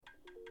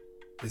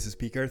This is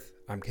Peak Earth.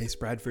 I'm Case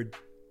Bradford.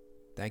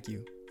 Thank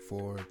you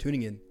for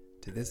tuning in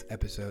to this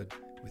episode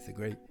with the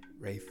great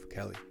Rafe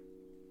Kelley.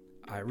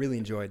 I really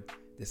enjoyed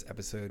this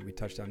episode. We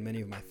touched on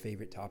many of my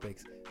favorite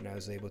topics, and I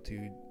was able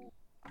to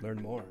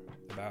learn more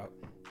about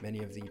many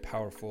of the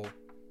powerful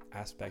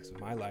aspects of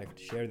my life,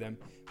 to share them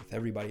with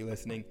everybody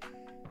listening.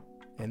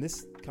 And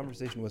this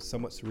conversation was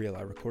somewhat surreal.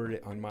 I recorded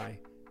it on my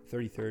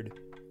 33rd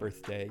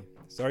birthday,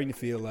 starting to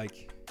feel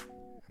like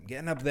I'm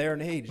getting up there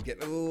in age,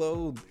 getting a little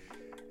old.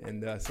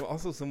 And so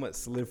also somewhat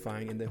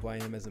solidifying into who I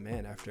am as a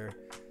man after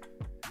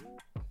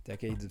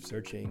decades of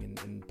searching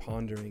and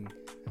pondering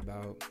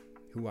about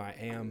who I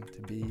am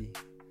to be,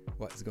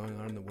 what is going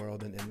on in the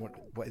world, and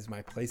what is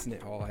my place in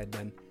it all. I had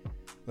been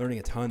learning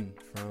a ton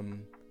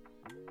from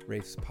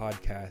Rafe's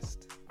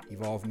podcast,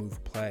 Evolve,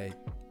 Move, Play,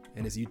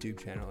 and his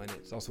YouTube channel. And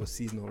it's also a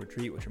seasonal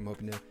retreat, which I'm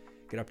hoping to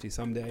get up to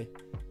someday.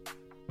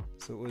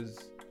 So it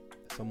was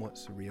somewhat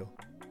surreal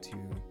to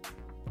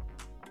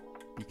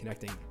be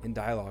connecting in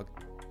dialogue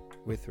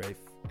with Rafe,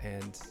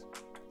 and he's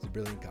a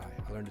brilliant guy.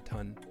 I learned a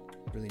ton,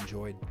 really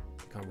enjoyed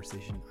the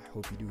conversation. I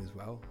hope you do as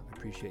well. I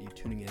appreciate you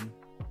tuning in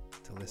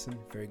to listen.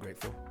 Very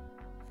grateful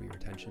for your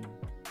attention.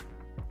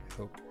 I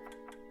hope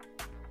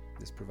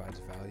this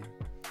provides value.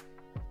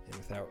 And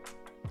without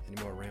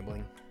any more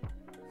rambling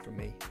from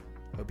me,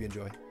 I hope you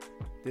enjoy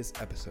this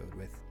episode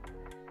with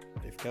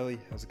Rafe Kelley.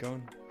 How's it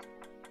going?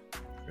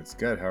 It's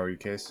good. How are you,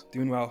 Case?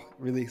 Doing well.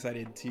 Really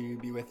excited to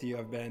be with you.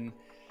 I've been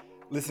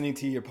listening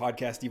to your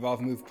podcast,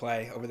 Evolve, Move,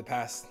 Play, over the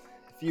past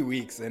few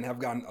weeks and have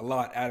gotten a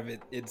lot out of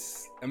it.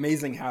 It's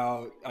amazing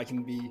how I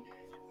can be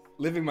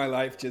living my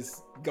life,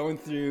 just going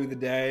through the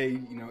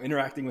day,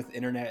 interacting with the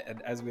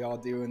internet as we all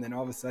do. And then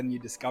all of a sudden you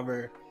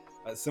discover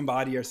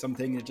somebody or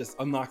something that just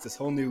unlocks this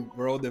whole new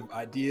world of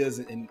ideas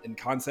and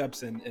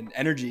concepts and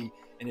energy.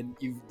 And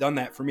you've done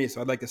that for me.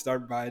 So I'd like to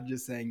start by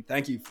just saying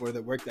thank you for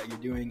the work that you're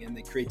doing and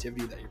the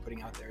creativity that you're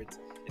putting out there.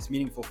 It's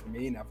meaningful for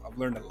me, and I've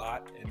learned a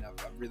lot, and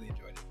I've really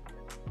enjoyed it.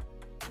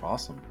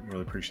 Awesome.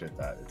 Really appreciate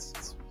that.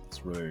 It's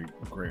really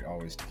great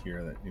always to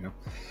hear that,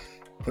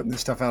 putting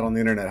this stuff out on the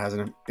internet has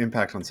an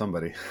impact on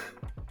somebody.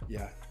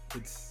 Yeah,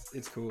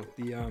 it's cool.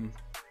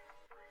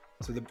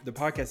 So the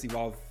podcast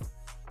Evolve,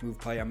 Move,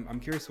 Play, I'm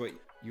curious what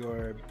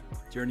your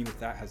journey with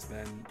that has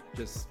been,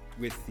 just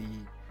with the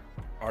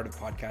art of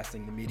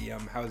podcasting, the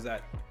medium. How has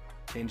that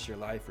changed your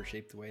life or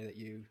shaped the way that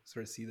you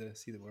sort of see the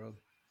world?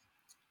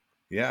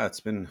 Yeah, it's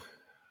been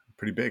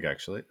pretty big,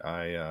 actually.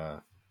 I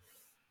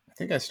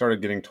think I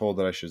started getting told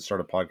that I should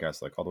start a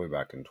podcast like all the way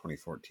back in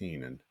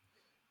 2014. And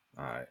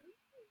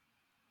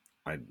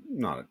I'm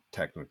not a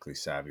technically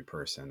savvy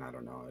person. I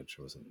don't know. It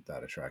wasn't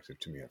that attractive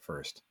to me at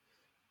first.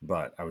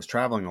 But I was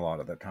traveling a lot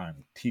at that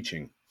time,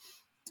 teaching.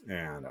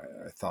 And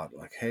I thought,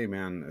 like, hey,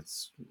 man,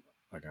 it's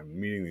like I'm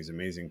meeting these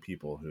amazing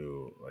people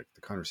who, like,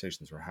 the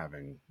conversations we're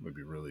having would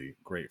be really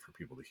great for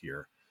people to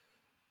hear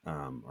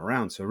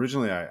around. So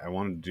originally I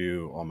wanted to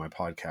do all my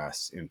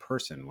podcasts in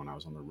person when I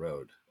was on the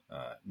road.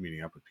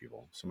 Meeting up with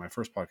people. So my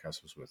first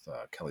podcast was with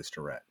Kelly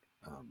Starrett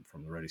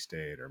from the Ready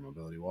State or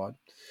Mobility WOD.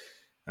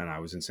 And I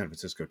was in San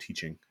Francisco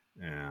teaching.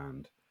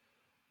 And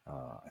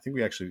I think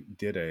we actually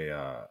did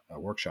a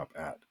workshop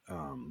at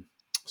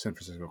San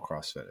Francisco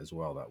CrossFit as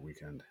well that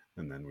weekend.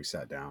 And then we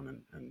sat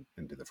down and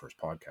did the first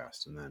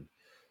podcast. And then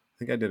I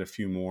think I did a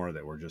few more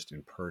that were just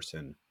in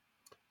person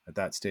at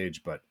that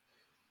stage. But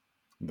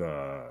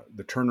the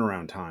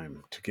turnaround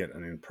time to get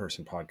an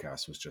in-person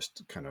podcast was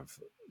just kind of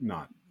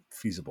not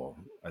feasible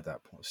at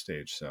that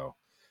stage. So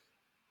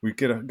we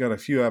got a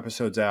few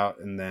episodes out,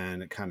 and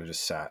then it kind of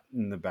just sat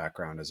in the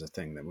background as a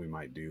thing that we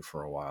might do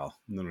for a while.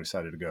 And then we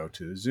decided to go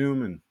to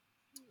Zoom and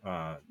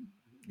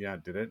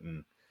did it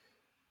and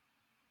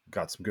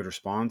got some good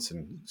response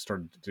and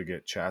started to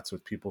get chats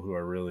with people who I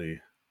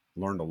really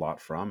learned a lot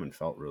from and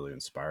felt really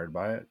inspired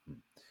by it. And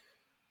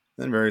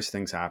then various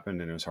things happened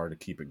and it was hard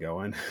to keep it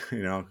going.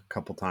 A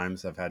couple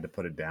times I've had to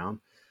put it down.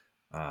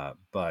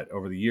 But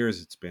over the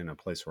years, it's been a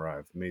place where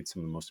I've made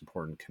some of the most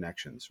important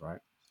connections,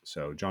 right?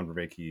 So John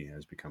Vervaeke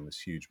has become this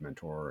huge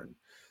mentor and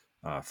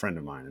a friend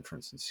of mine. And for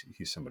instance,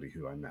 he's somebody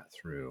who I met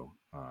through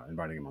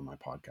inviting him on my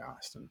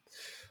podcast. And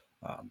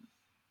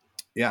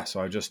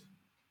so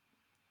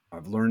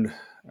I've learned,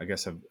 I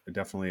guess I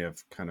definitely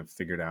have kind of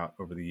figured out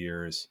over the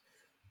years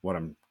what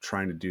I'm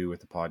trying to do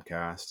with the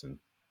podcast and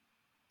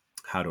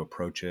how to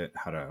approach it,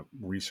 how to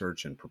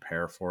research and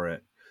prepare for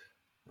it.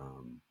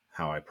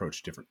 How I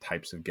approach different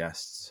types of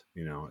guests.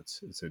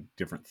 It's a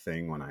different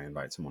thing when I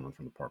invite someone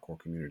from the parkour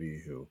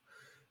community who,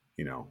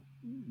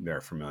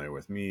 they're familiar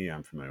with me.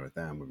 I'm familiar with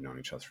them. We've known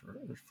each other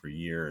for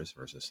years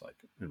versus like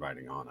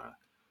inviting on a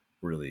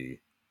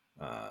really,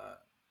 kind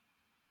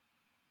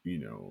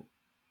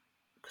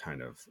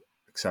of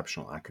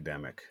exceptional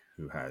academic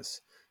who has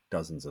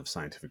dozens of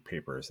scientific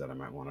papers that I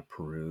might want to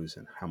peruse,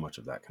 and how much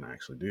of that can I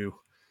actually do?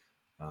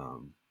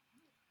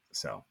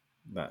 So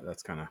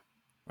that's kind of,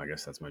 I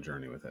guess that's my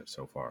journey with it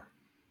so far.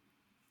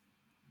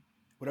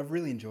 What I've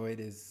really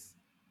enjoyed is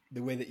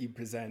the way that you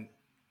present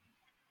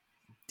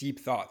deep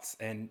thoughts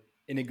and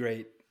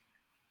integrate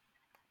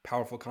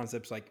powerful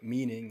concepts like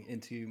meaning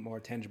into more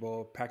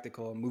tangible,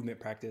 practical movement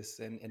practice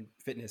and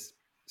fitness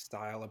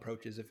style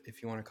approaches,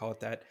 if you want to call it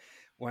that.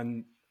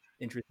 One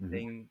Hmm.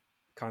 interesting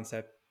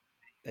concept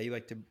that you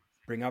like to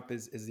bring up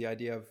is the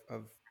idea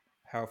of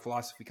how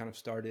philosophy kind of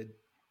started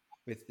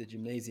with the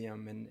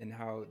gymnasium, and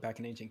how back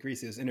in ancient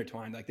Greece it was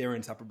intertwined, like they were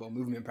inseparable.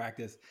 Movement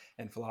practice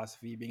and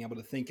philosophy, being able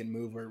to think and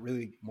move, were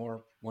really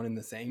more one and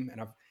the same.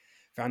 And I've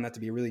found that to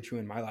be really true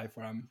in my life,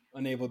 where I'm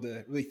unable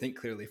to really think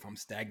clearly if I'm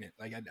stagnant.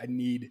 Like I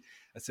need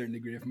a certain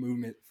degree of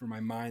movement for my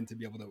mind to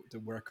be able to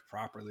work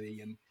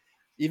properly. And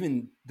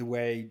even the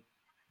way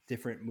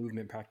different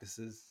movement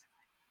practices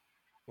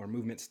or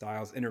movement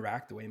styles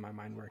interact, the way my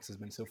mind works, has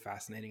been so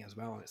fascinating as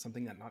well. And it's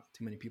something that not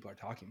too many people are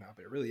talking about,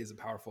 but it really is a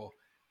powerful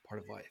part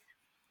of life.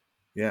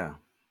 Yeah,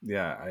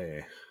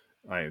 yeah.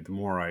 The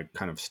more I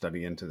kind of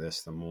study into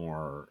this, the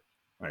more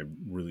I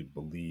really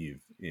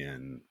believe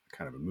in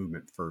kind of a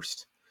movement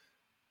first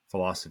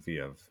philosophy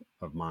of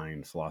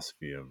mind,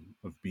 philosophy of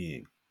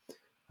being,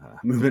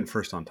 movement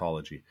first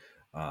ontology.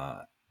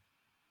 Uh,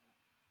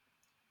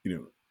 you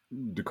know,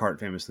 Descartes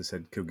famously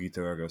said,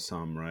 "Cogito ergo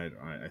sum," right?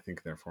 I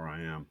think, therefore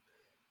I am.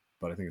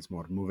 But I think it's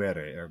more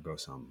 "movere ergo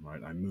sum,"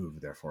 right? I move,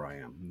 therefore I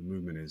am. The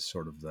movement is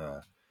sort of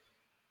the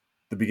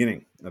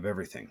beginning of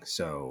everything.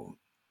 So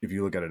if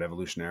you look at it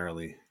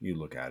evolutionarily, you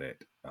look at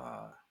it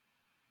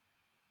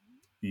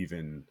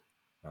even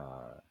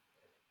uh,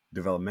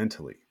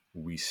 developmentally,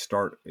 we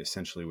start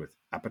essentially with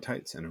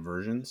appetites and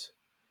aversions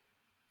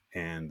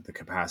and the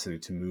capacity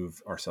to move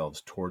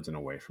ourselves towards and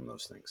away from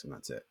those things. And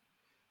that's it.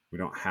 We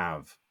don't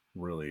have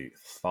really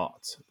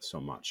thoughts so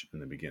much in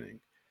the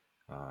beginning.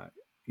 Uh,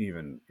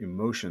 Even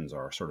emotions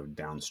are sort of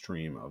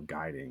downstream of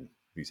guiding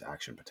these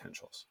action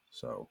potentials.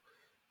 So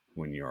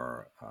when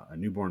you're a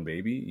newborn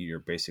baby, you're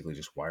basically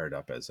just wired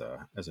up as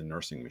a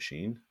nursing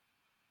machine,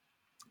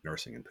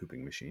 nursing and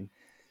pooping machine,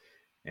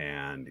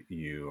 and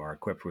you are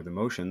equipped with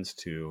emotions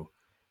to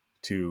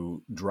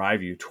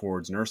drive you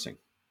towards nursing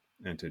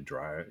and to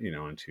drive,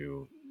 and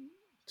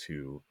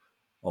to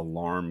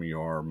alarm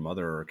your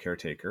mother or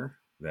caretaker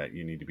that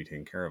you need to be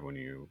taken care of when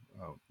you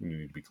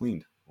need to be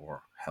cleaned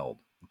or held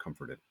and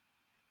comforted.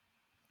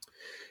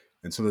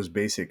 And so those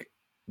basic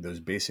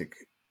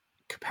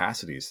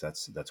capacities,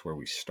 that's where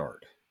we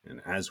start.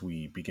 And as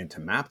we begin to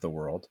map the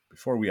world,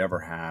 before we ever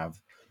have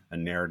a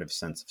narrative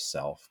sense of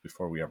self,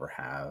 before we ever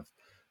have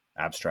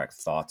abstract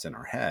thoughts in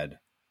our head,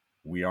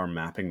 we are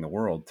mapping the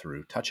world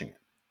through touching it.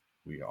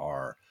 We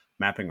are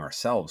mapping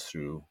ourselves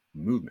through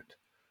movement.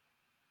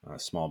 A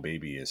small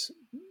baby is,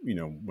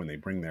 when they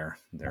bring their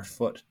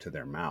foot to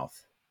their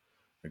mouth,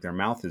 like their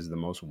mouth is the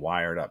most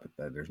wired up.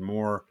 There's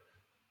more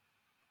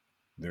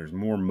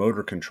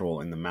motor control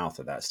in the mouth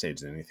at that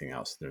stage than anything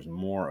else. There's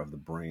more of the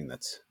brain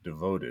that's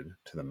devoted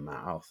to the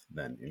mouth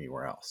than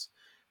anywhere else.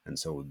 And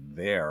so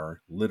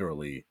they're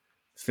literally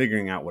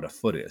figuring out what a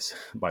foot is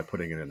by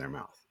putting it in their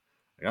mouth.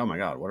 Like, oh my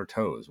God, what are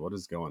toes? What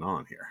is going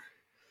on here?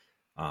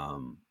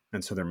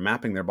 And so they're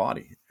mapping their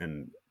body.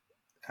 And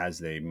as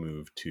they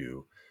move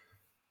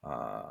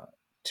uh,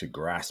 to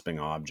grasping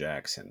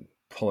objects and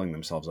pulling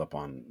themselves up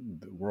on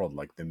the world,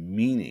 like the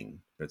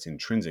meaning that's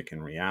intrinsic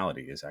in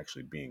reality is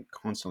actually being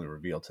constantly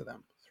revealed to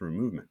them through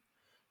movement,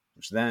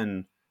 which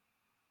then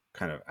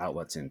kind of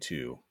outlets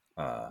into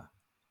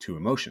to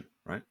emotion,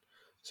 right?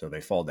 So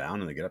they fall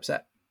down and they get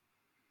upset.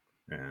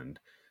 And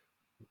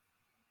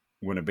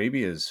when a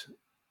baby is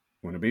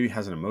when a baby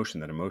has an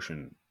emotion, that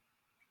emotion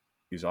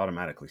is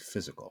automatically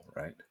physical,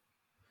 right?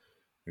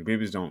 Like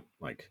babies don't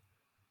like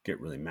get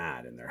really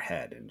mad in their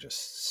head and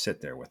just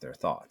sit there with their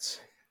thoughts.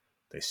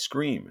 They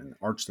scream and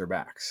arch their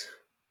backs,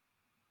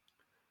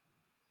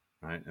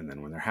 right? And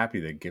then when they're happy,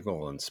 they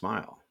giggle and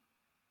smile.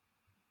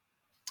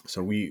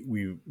 So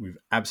we've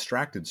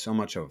abstracted so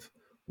much of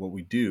what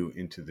we do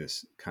into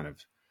this kind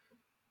of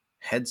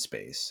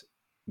headspace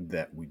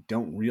that we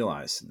don't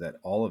realize that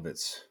all of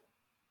its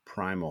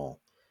primal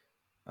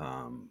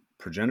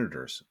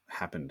progenitors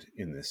happened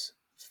in this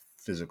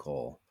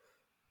physical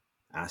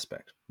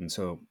aspect. And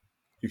so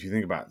if you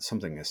think about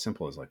something as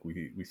simple as like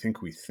we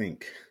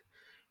think,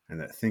 and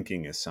that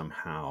thinking is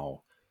somehow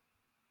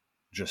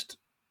just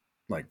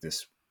like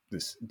this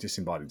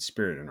disembodied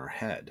spirit in our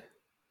head,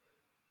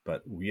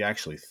 but we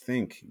actually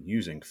think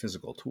using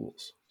physical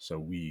tools.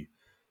 So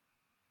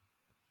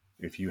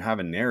if you have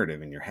a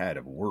narrative in your head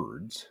of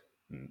words,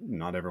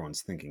 not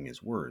everyone's thinking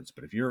is words,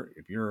 but if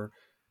you're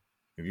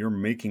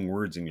making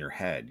words in your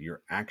head,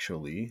 you're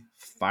actually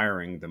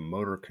firing the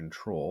motor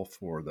control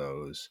for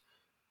those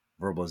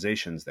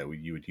verbalizations that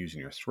you would use in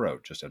your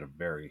throat, just at a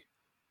very,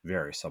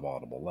 very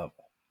subaudible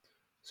level.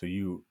 So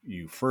you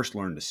first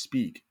learn to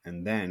speak,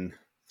 and then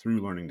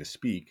through learning to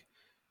speak,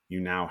 you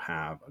now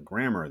have a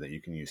grammar that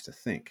you can use to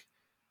think,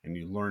 and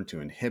you learn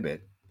to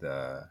inhibit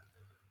the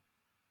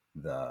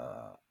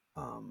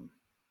um,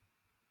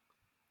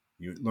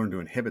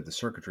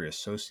 circuitry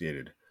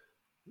associated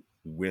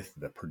with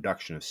the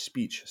production of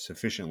speech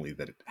sufficiently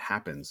that it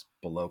happens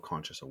below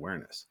conscious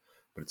awareness,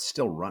 but it's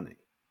still running.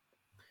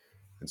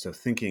 And so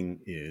thinking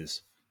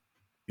is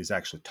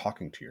actually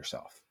talking to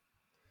yourself.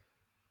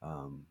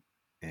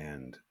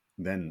 And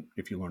then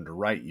if you learn to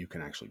write, you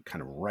can actually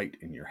kind of write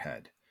in your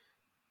head.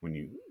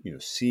 When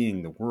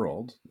seeing the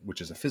world,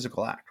 which is a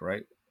physical act,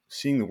 right?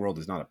 Seeing the world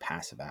is not a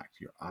passive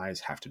act. Your eyes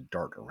have to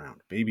dart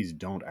around. Babies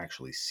don't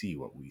actually see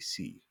what we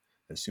see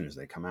as soon as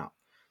they come out.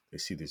 They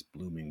see this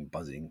blooming,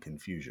 buzzing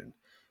confusion.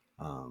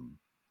 Um,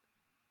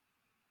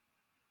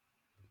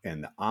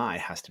 and the eye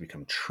has to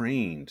become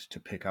trained to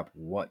pick up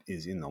what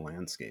is in the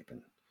landscape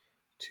and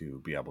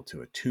to be able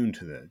to attune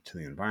to the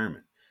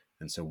environment.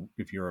 And so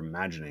if you're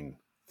imagining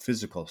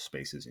physical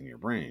spaces in your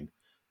brain,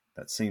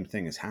 that same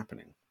thing is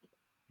happening.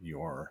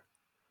 You're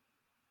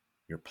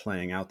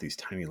playing out these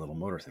tiny little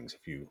motor things.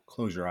 If you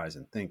close your eyes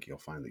and think, you'll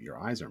find that your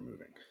eyes are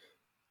moving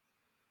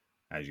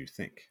as you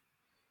think.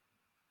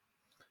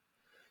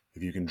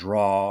 If you can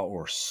draw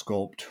or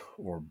sculpt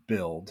or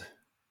build,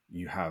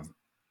 you have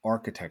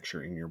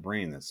architecture in your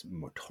brain that's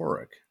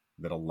motoric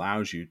that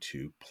allows you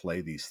to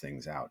play these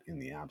things out in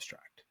the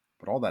abstract.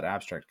 But all that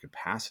abstract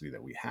capacity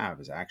that we have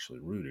is actually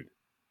rooted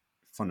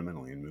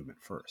fundamentally in movement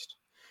first.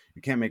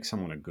 You can't make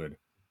someone a good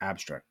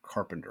abstract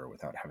carpenter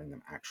without having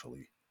them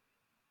actually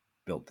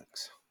build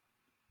things.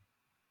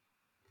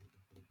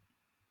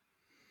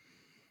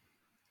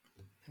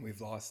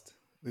 We've lost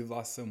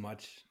so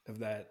much of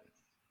that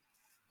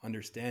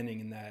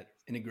understanding and that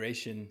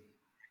integration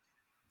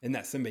and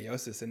that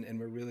symbiosis, and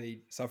we're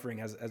really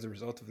suffering as a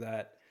result of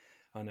that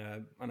on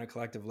a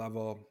collective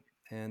level.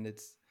 And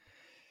it's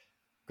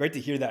great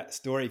to hear that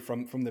story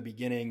from the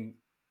beginning,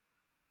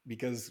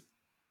 because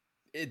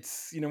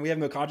it's, we have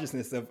no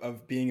consciousness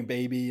of being a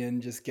baby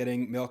and just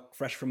getting milk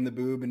fresh from the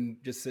boob and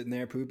just sitting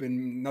there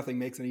pooping. Nothing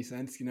makes any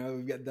sense.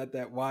 We've got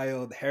that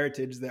wild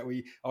heritage that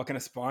we all kind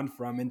of spawned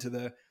from into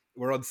the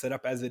world set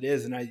up as it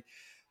is. And I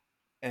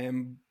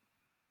am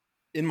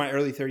in my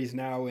early 30s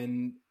now,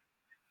 and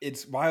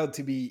it's wild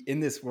to be in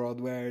this world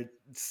where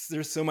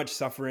there's so much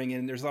suffering,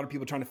 and there's a lot of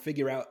people trying to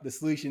figure out the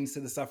solutions to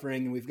the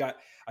suffering. And we've got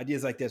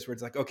ideas like this where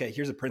it's like, okay,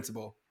 here's a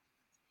principle: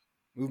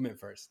 movement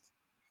first.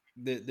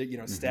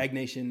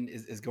 Stagnation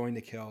is going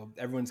to kill.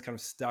 Everyone's kind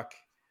of stuck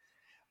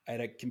at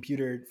a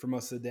computer for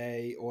most of the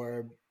day,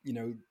 or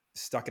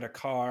stuck in a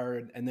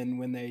car, and then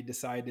when they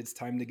decide it's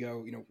time to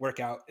go work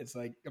out, it's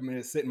like, I'm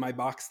gonna sit in my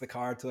box the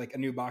car to like a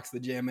new box the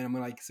gym, and I'm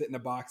gonna like sit in a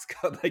box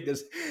called like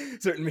this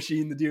certain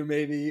machine to do,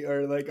 maybe,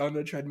 or like on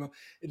a treadmill.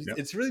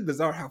 It's really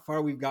bizarre how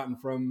far we've gotten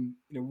from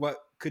what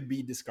could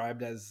be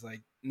described as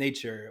like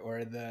nature,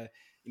 or the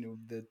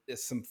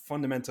some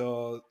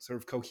fundamental sort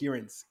of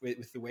coherence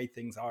with the way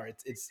things are.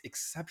 It's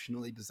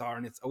exceptionally bizarre,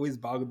 and it's always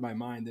boggled my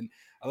mind. And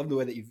I love the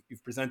way that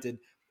you've presented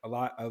a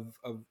lot of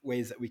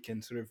ways that we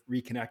can sort of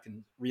reconnect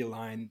and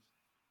realign.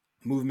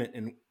 Movement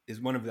and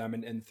is one of them,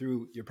 and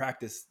through your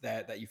practice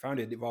that you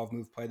founded, Evolve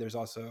Move Play, there's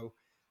also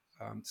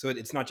so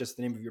it's not just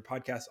the name of your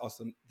podcast,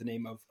 also the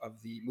name of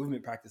the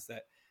movement practice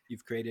that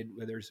you've created,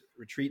 where there's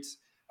retreats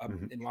up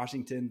in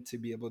Washington to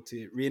be able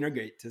to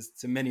reintegrate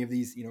to many of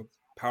these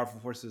powerful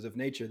forces of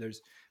nature.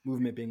 There's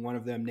movement being one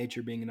of them,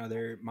 nature being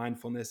another,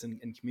 mindfulness and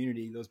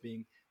community, those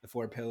being the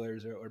four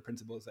pillars or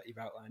principles that you've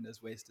outlined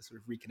as ways to sort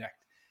of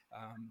reconnect.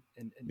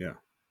 And Yeah.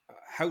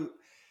 How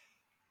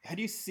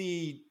do you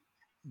see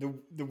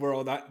the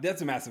world?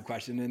 That's a massive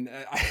question, and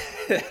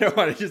I don't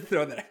want to just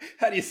throw that.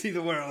 How do you see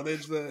the world?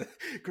 It's a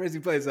crazy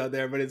place out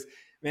there, but it's,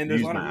 man,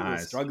 there's a lot of people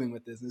struggling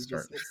with this.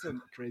 It's so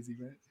crazy,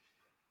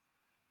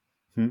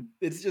 man.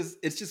 It's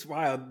just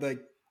wild. Like,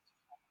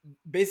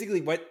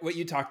 basically what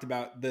you talked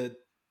about, the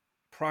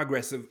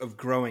progress of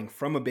growing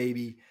from a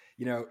baby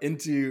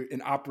into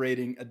an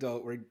operating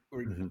adult.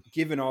 We're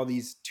given all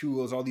these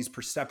tools, all these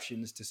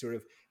perceptions to sort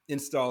of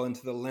install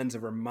into the lens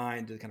of our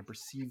mind to kind of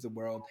perceive the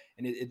world,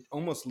 and it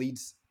almost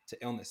leads to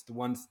illness. The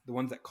ones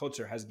that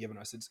culture has given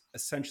us, it's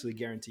essentially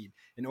guaranteed.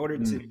 In order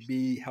to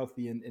be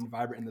healthy and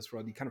vibrant in this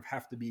world, you kind of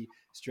have to be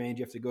strange.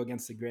 You have to go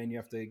against the grain. You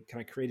have to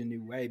kind of create a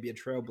new way, be a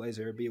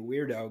trailblazer, be a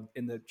weirdo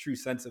in the true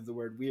sense of the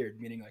word weird,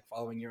 meaning like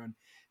following your own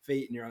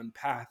fate and your own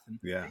path. And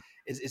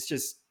it's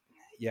just,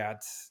 yeah,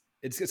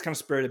 it's kind of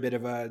spurred a bit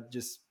of a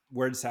just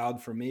word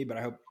salad for me, but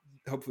I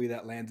hopefully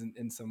that lands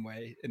in some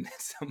way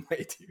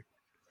too.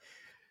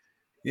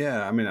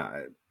 Yeah, I mean,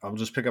 I'll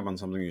just pick up on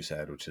something you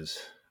said, which is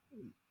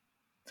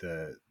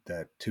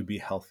that to be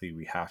healthy,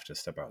 we have to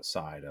step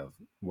outside of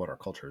what our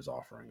culture is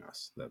offering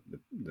us.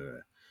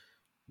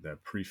 The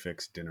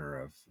prefix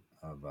dinner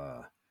of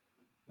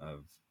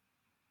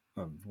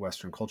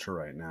Western culture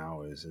right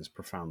now is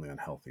profoundly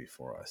unhealthy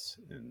for us,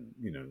 and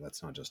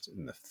that's not just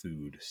in the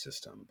food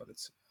system, but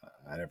it's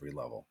at every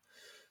level.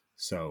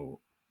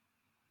 So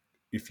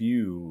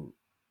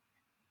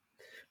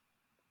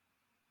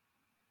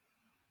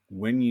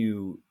when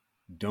you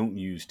don't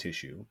use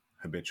tissue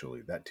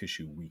habitually, that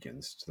tissue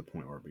weakens to the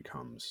point where it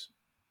becomes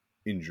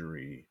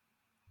injury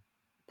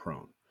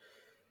prone.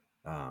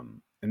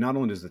 And not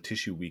only does the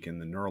tissue weaken,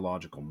 the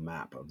neurological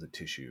map of the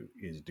tissue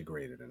is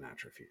degraded and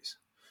atrophies.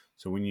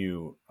 So when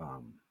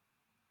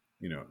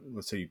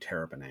let's say you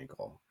tear up an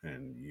ankle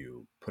and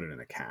you put it in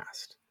a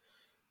cast,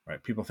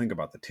 right? People think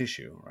about the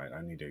tissue, right?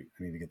 I need to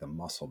get the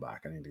muscle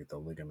back. I need to get the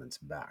ligaments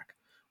back.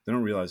 What they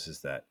don't realize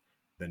is that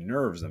the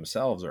nerves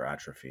themselves are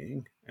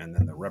atrophying, and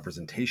then the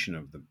representation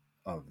of the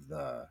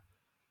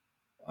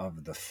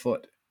of the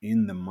foot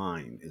in the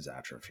mind is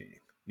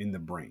atrophying in the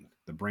brain.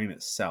 The brain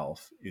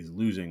itself is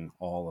losing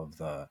all of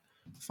the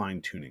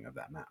fine tuning of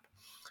that map.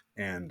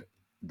 And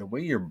the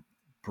way your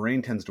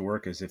brain tends to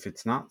work is if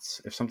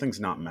something's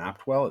not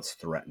mapped well, it's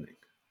threatening.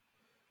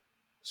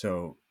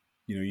 So,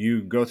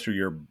 you go through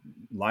your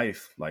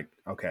life like,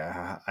 okay,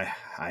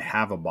 I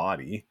have a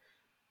body,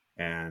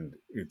 and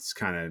it's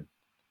kind of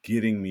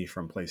getting me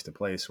from place to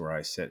place where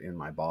I sit in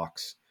my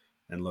box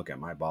and look at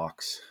my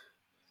box,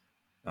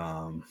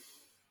 um,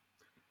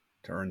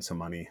 to earn some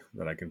money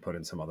that I can put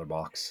in some other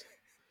box,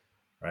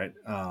 right?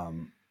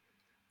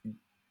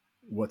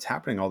 What's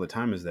happening all the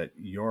time is that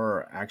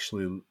you're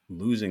actually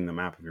losing the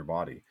map of your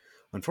body.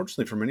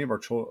 Unfortunately, for many of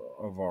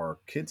our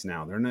kids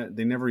now,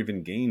 they never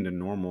even gained a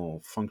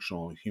normal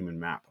functional human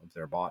map of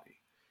their body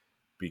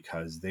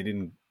because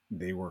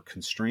they were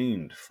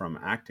constrained from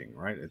acting,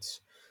 right?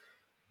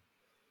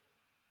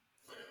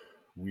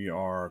 We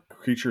are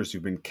creatures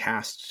who've been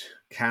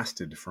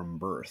casted from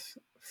birth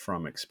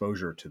from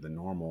exposure to the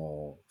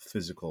normal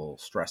physical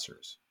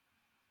stressors.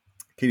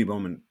 Katie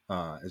Bowman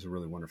is a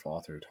really wonderful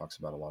author who talks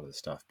about a lot of this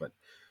stuff, but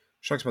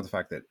she talks about the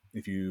fact that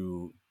if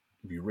you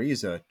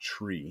raise a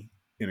tree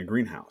in a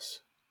greenhouse,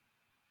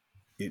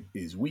 it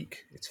is weak.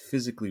 It's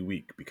physically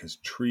weak because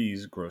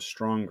trees grow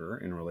stronger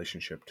in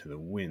relationship to the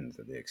wind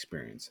that they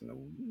experience and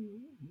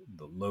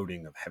the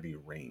loading of heavy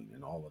rain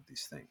and all of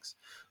these things.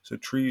 So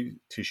tree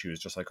tissue is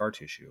just like our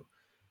tissue.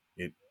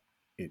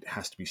 It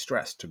has to be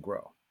stressed to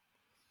grow.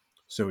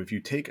 So if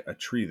you take a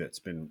tree that's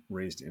been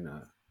raised in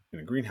a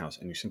greenhouse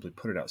and you simply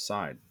put it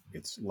outside,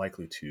 it's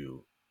likely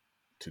to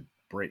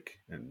break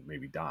and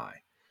maybe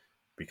die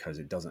because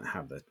it doesn't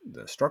have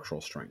the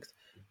structural strength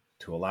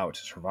to allow it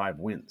to survive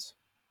winds.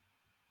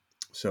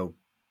 So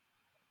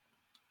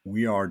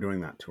we are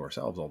doing that to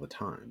ourselves all the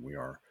time. We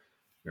are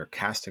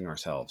casting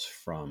ourselves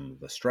from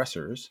the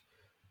stressors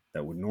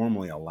that would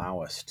normally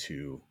allow us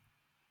to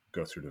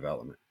go through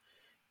development.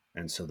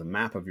 And so the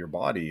map of your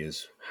body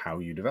is how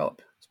you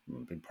develop. It's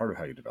a big part of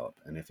how you develop.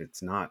 And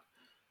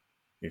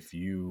if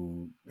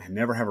you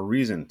never have a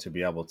reason to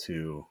be able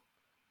to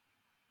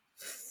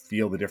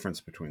feel the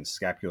difference between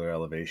scapular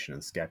elevation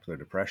and scapular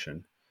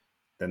depression,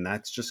 then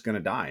that's just going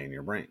to die in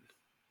your brain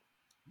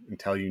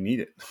until you need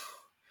it,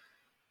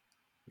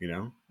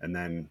 and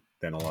then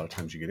a lot of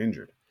times you get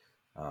injured.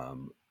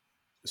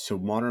 So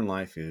modern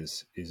life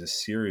is a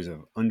series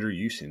of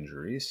underuse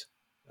injuries,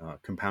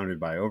 compounded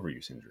by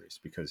overuse injuries,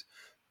 because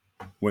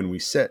when we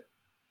sit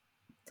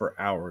for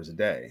hours a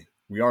day,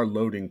 we are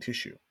loading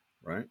tissue,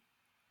 right?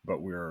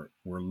 But we're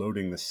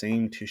loading the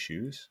same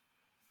tissues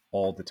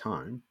all the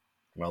time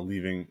while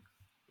leaving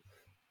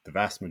the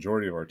vast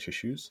majority of our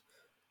tissues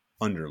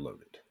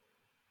underloaded.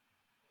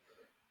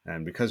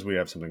 And because we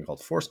have something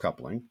called force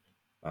coupling,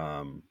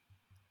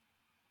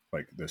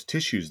 like those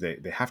tissues, they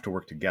have to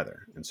work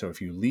together. And so if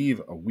you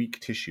leave a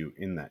weak tissue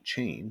in that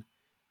chain,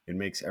 it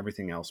makes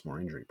everything else more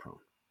injury prone.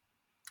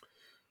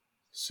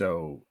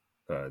 So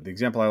the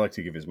example I like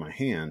to give is my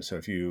hand. So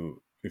if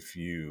you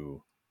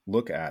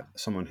look at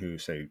someone who,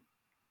 say,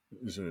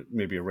 is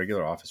maybe a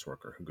regular office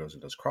worker who goes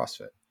and does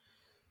CrossFit,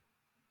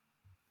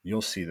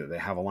 you'll see that they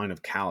have a line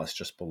of callus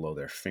just below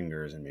their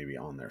fingers and maybe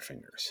on their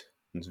fingers.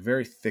 And it's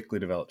very thickly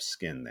developed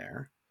skin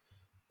there.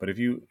 But if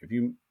you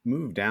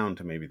move down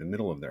to maybe the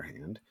middle of their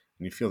hand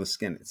and you feel the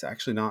skin, it's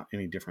actually not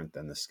any different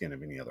than the skin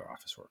of any other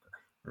office worker,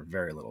 or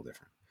very little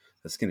different.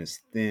 The skin is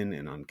thin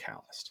and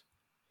uncalloused.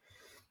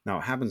 Now,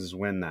 what happens is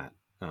when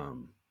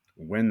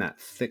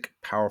that thick,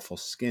 powerful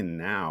skin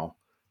now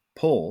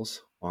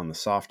pulls on the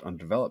soft,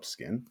 undeveloped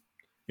skin,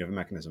 you have a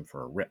mechanism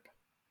for a rip.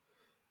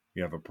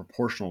 You have a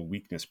proportional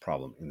weakness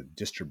problem in the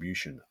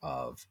distribution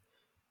of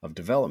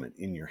development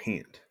in your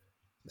hand,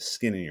 the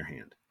skin in your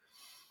hand.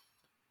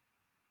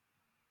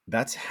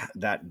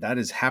 That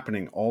is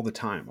happening all the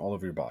time, all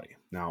over your body.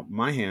 Now,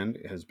 my hand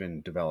has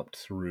been developed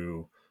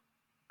through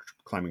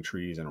climbing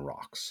trees and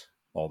rocks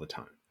all the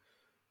time.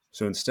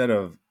 So instead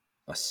of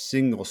a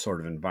single sort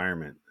of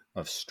environment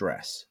of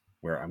stress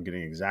where I'm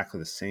getting exactly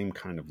the same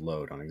kind of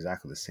load on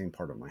exactly the same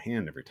part of my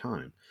hand every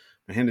time,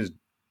 my hand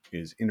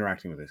is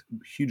interacting with a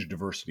huge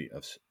diversity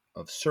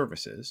of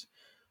surfaces,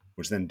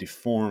 which then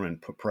deform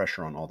and put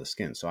pressure on all the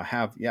skin. So I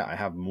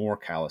have more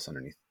callus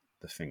underneath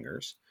the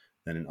fingers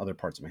than in other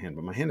parts of my hand,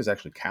 but my hand is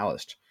actually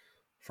calloused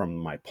from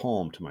my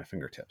palm to my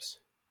fingertips.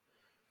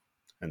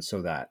 And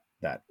so that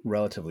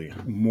relatively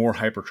more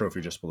hypertrophy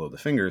just below the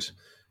fingers,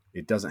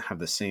 it doesn't have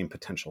the same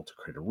potential to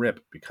create a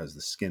rip because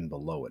the skin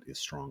below it is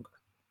stronger.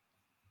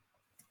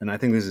 And I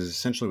think this is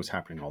essentially what's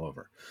happening all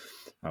over.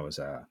 I was,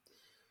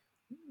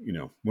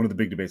 one of the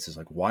big debates is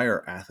like, why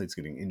are athletes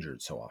getting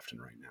injured so often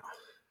right now?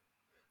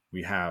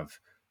 We have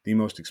the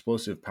most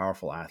explosive,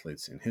 powerful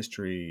athletes in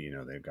history.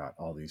 They've got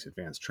all these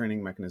advanced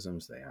training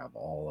mechanisms. They have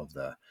all of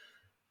the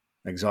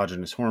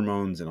exogenous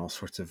hormones and all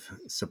sorts of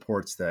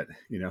supports that,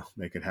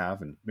 they could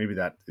have. And maybe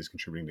that is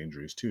contributing to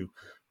injuries too.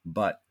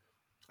 But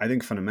I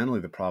think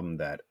fundamentally the problem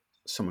that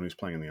someone who's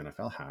playing in the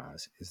NFL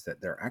has is that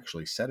they're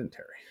actually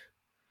sedentary.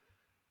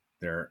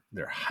 they're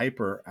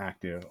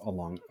hyperactive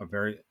along a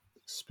very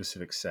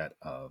specific set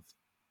of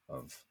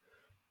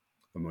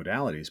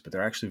modalities, but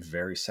they're actually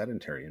very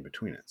sedentary in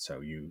between it. So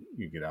you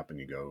get up and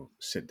you go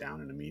sit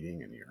down in a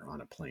meeting, and you're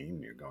on a plane,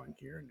 and you're going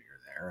here and you're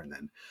there, and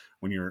then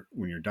when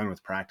you're done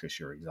with practice,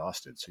 you're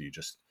exhausted, so you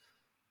just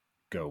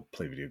go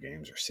play video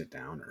games or sit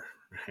down or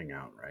hang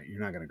out. Right? You're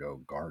not going to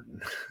go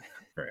garden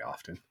very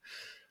often,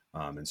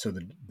 and so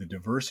the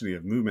diversity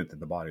of movement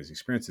that the body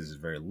experiences is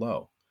very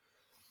low.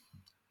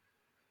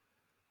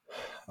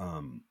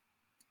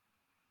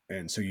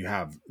 And so you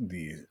have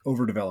the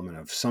overdevelopment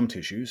of some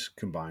tissues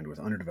combined with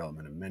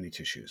underdevelopment of many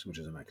tissues, which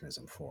is a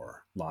mechanism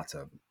for lots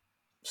of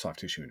soft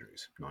tissue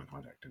injuries,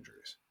 non-contact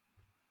injuries.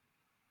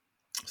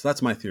 So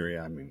that's my theory.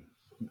 I mean,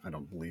 I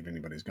don't believe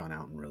anybody's gone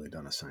out and really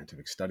done a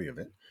scientific study of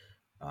it.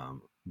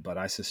 But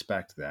I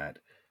suspect that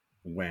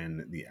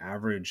when the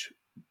average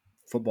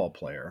football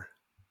player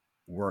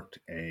worked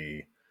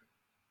a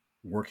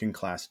working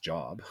class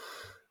job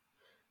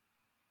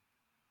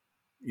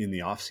in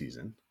the off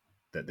season,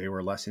 that they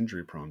were less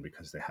injury prone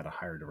because they had a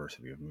higher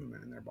diversity of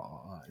movement in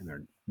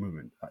their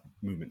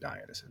movement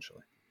diet,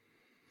 essentially.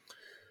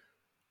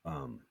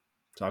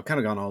 So I've kind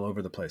of gone all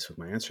over the place with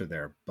my answer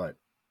there, but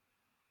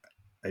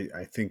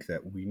I think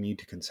that we need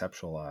to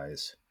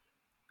conceptualize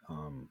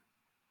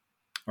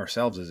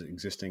ourselves as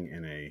existing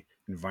in a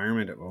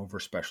environment of over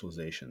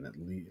specialization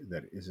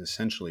that is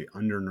essentially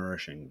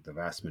undernourishing the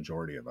vast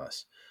majority of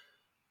us,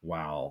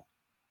 while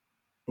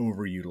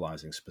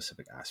overutilizing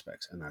specific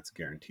aspects, and that's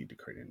guaranteed to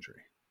create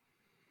injury.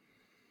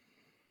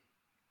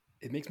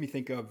 It makes me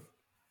think of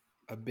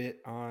a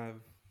bit of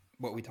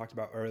what we talked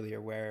about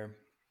earlier, where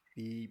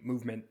the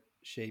movement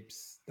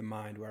shapes the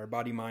mind, where our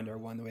body mind are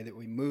one, the way that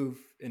we move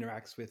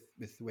interacts with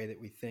the way that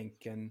we think.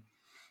 And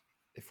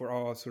if we're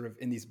all sort of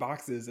in these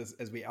boxes,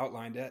 as we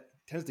outlined, it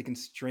tends to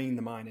constrain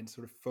the mind and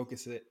sort of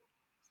focus it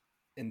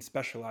and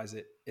specialize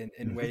it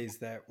in ways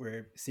that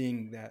we're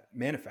seeing that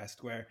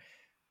manifest, where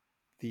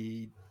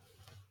the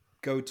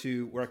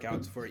go-to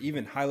workouts for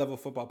even high-level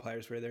football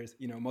players, where there's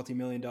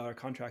multi-million-dollar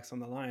contracts on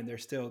the line, they're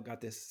still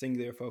got this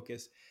singular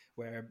focus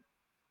where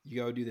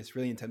you go do this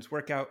really intense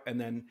workout, and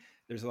then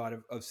there's a lot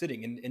of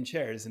sitting in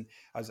chairs. And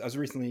I was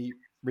recently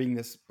reading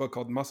this book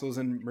called Muscles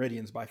and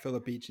Meridians by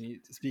Philip Beach, and he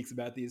speaks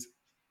about these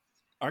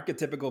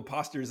archetypical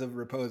postures of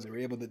repose, where we're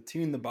able to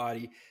tune the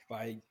body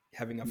by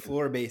having a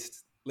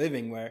floor-based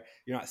living, where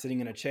you're not sitting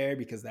in a chair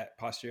because that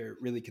posture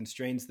really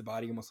constrains the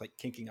body, almost like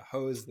kinking a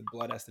hose. The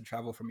blood has to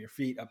travel from your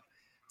feet up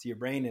to your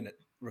brain, and it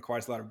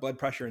requires a lot of blood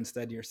pressure.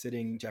 Instead, you're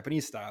sitting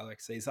Japanese style, like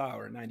Seiza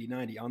or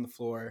 90-90 on the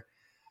floor,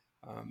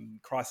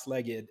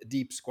 cross-legged,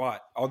 deep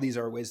squat. All these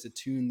are ways to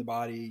tune the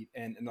body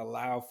and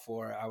allow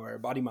for our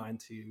body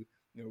mind to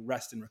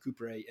rest and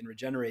recuperate and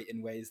regenerate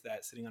in ways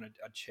that sitting on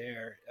a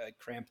chair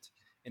cramped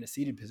in a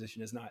seated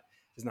position is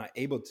not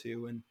able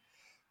to. And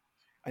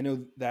I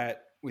know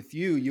that with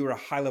you were a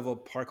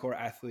high-level parkour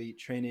athlete,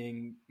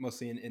 training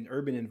mostly in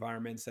urban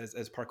environments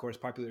as parkour is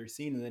popularly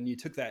seen. And then you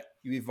took that,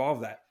 you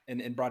evolved that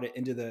and brought it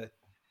into the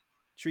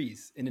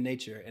trees, into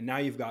nature. And now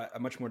you've got a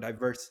much more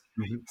diverse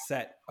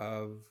set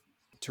of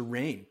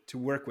terrain to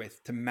work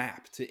with, to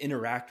map, to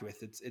interact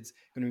with. It's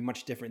going to be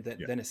much different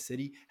than a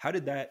city. How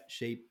did that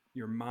shape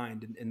your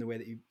mind and the way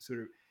that you sort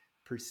of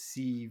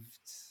perceived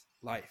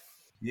life?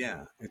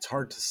 Yeah, it's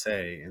hard to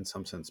say in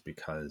some sense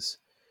because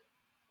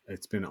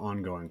it's been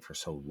ongoing for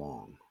so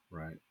long,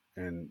 right?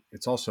 And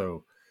it's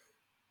also,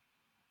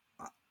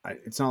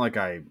 it's not like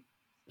I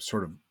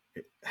sort of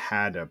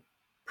had a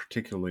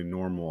particularly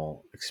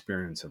normal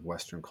experience of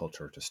Western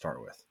culture to start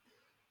with.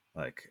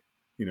 Like,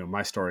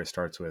 my story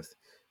starts with,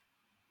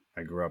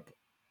 I grew up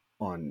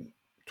on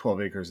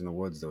 12 acres in the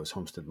woods that was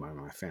homesteaded by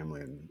my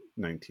family in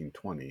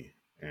 1920.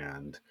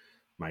 And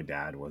my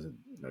dad was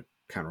a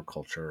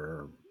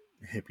counterculture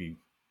hippie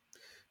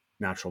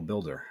natural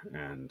builder.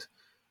 And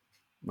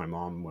my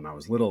mom, when I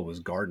was little, was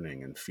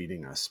gardening and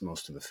feeding us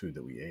most of the food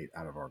that we ate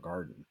out of our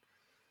garden.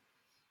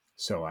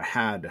 So I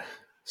had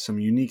some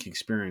unique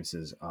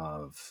experiences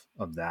of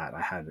that.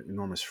 I had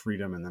enormous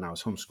freedom, and then I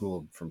was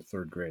homeschooled from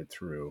third grade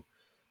through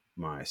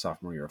my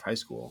sophomore year of high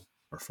school,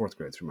 or fourth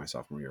grade through my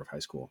sophomore year of high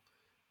school.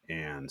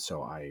 And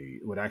so I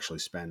would actually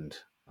spend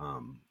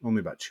only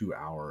about 2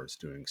 hours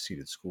doing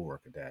seated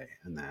schoolwork a day.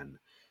 And then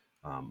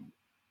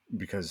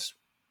because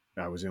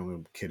I was the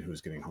only kid who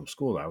was getting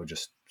homeschooled, I would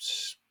just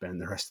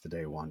spend the rest of the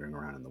day wandering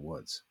around in the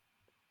woods.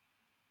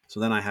 So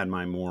then I had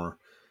my more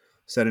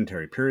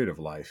sedentary period of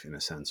life, in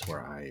a sense,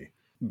 where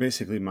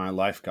basically my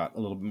life got a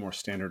little bit more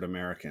standard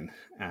American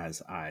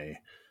as I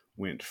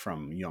went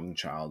from young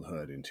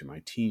childhood into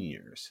my teen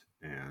years.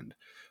 And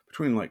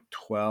between like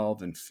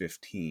 12 and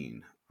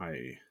 15,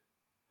 there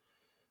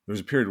was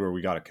a period where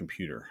we got a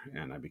computer,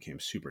 and I became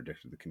super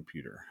addicted to the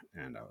computer,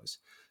 and I was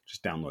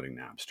just downloading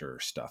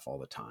Napster stuff all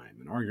the time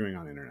and arguing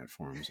on internet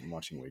forums and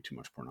watching way too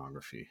much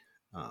pornography.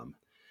 And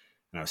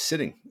I was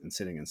sitting and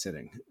sitting and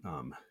sitting.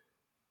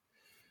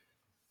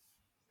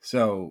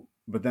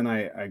 But then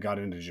I got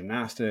into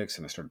gymnastics,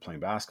 and I started playing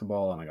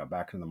basketball, and I got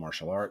back into the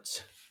martial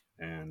arts,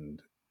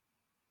 and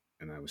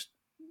I was,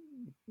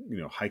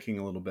 hiking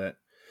a little bit.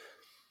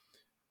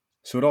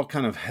 So it all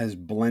kind of has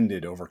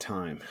blended over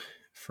time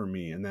for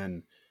me. And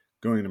then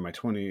going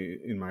into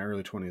in my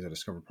early 20s, I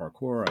discovered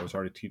parkour. I was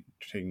already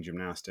taking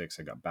gymnastics.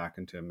 I got back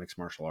into mixed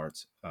martial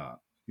arts,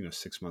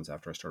 6 months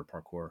after I started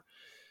parkour.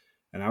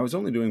 And I was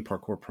only doing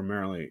parkour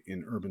primarily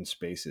in urban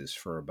spaces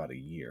for about a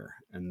year.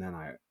 And then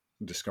I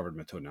discovered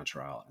Méthode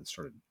Naturelle and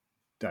started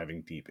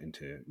diving deep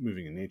into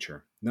moving in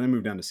nature. Then I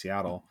moved down to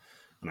Seattle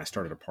and I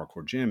started a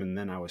parkour gym. And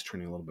then I was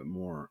training a little bit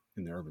more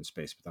in the urban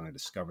space. But then I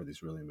discovered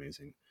these really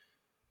amazing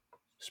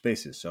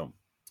spaces. So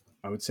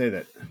I would say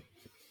that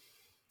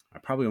I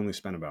probably only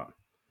spent about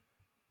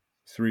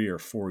 3 or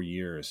 4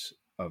 years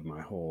of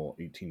my whole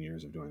 18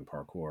 years of doing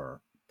parkour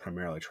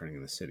primarily training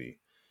in the city.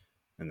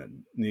 And that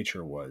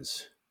nature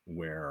was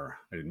where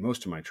I did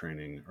most of my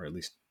training, or at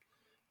least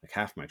like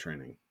half my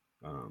training,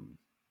 a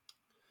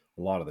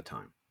lot of the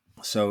time.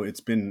 So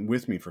it's been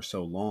with me for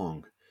so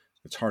long,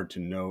 it's hard to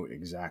know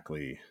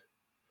exactly,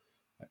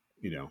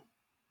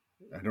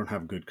 I don't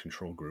have good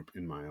control group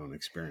in my own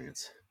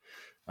experience,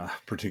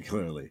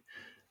 particularly.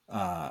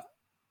 Uh,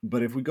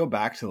 but if we go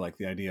back to like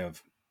the idea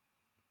of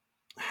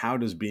how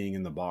does being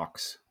in the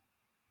box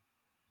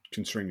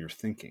constrain your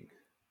thinking?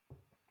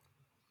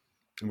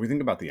 And we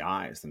think about the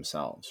eyes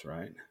themselves,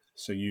 right?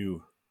 So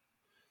you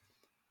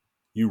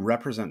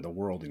represent the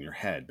world in your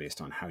head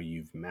based on how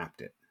you've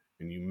mapped it,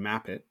 and you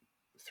map it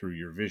through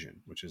your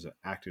vision, which is an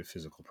active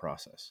physical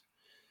process.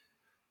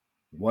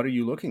 What are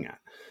you looking at?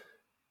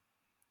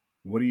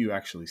 What do you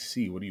actually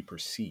see? What do you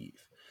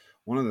perceive?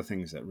 One of the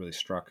things that really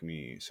struck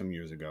me some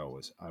years ago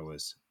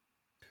was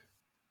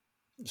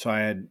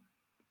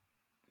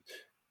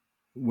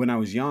when I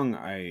was young,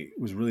 I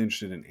was really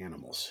interested in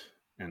animals,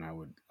 and I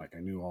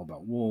knew all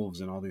about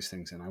wolves and all these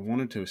things, and I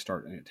wanted to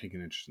start taking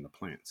an interest in the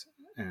plants.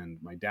 And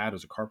my dad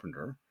was a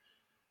carpenter.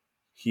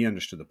 He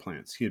understood the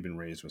plants. He had been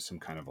raised with some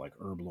kind of like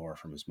herb lore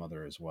from his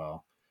mother as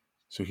well.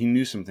 So he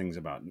knew some things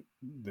about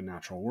the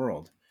natural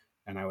world.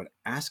 And I would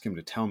ask him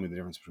to tell me the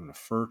difference between a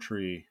fir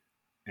tree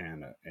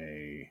and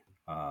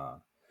uh,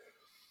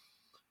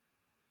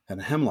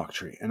 a hemlock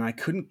tree. And I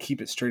couldn't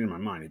keep it straight in my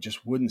mind. It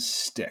just wouldn't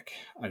stick.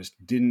 I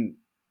just didn't,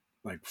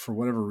 like, for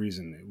whatever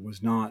reason, it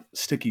was not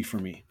sticky for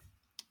me.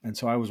 And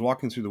so I was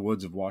walking through the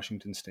woods of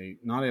Washington State,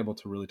 not able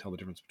to really tell the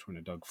difference between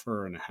a Doug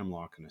fir and a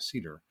hemlock and a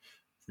cedar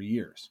for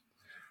years.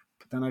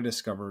 But then I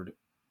discovered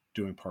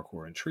doing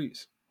parkour in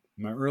trees.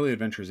 My early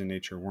adventures in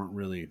nature weren't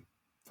really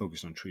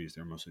focused on trees.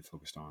 They were mostly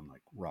focused on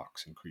like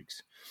rocks and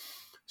creeks.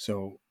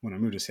 So when I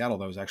moved to Seattle,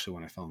 that was actually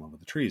when I fell in love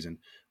with the trees. And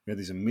we had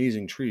these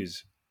amazing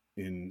trees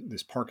in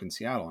this park in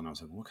Seattle. And I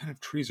was like, what kind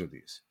of trees are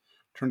these?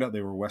 Turned out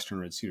they were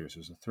Western red cedars. It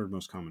was the third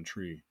most common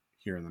tree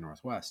here in the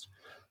Northwest.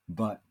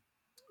 But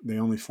they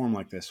only form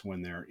like this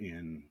when they're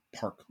in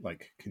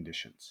park-like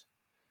conditions.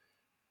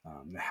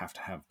 They have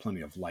to have plenty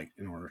of light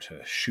in order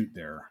to shoot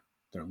their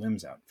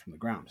limbs out from the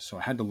ground. So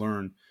I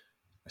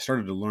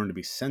started to learn to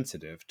be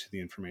sensitive to the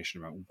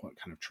information about what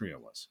kind of tree it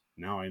was.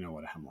 Now I know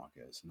what a hemlock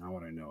is. Now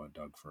what I know a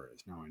Doug fir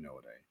is. Now I know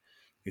what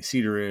a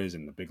cedar is,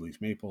 and the big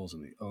leaf maples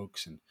and the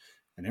oaks and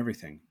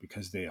everything,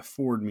 because they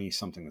afford me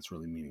something that's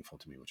really meaningful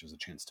to me, which is a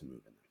chance to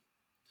move in them.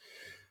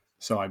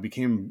 So I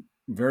became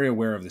very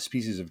aware of the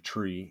species of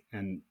tree,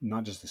 and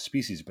not just the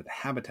species, but the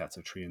habitats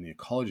of tree and the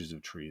ecologies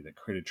of tree that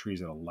created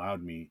trees that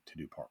allowed me to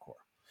do parkour.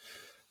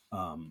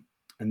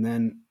 And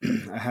then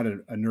I had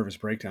a nervous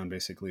breakdown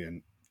basically,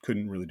 and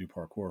couldn't really do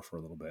parkour for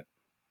a little bit.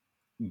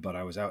 But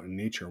I was out in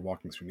nature,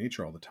 walking through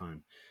nature all the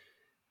time.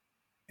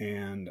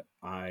 And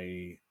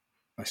I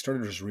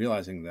started just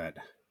realizing that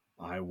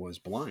I was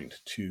blind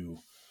to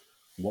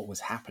what was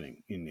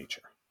happening in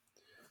nature,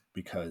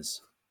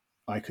 because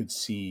I could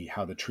see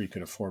how the tree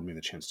could afford me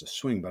the chance to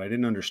swing, but I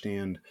didn't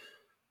understand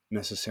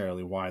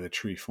necessarily why the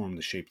tree formed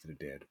the shape that it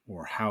did,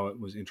 or how it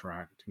was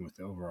interacting with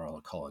the overall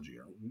ecology,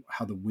 or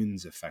how the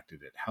winds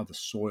affected it, how the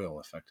soil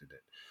affected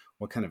it,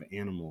 what kind of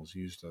animals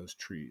used those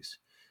trees.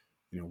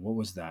 What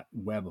was that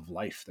web of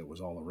life that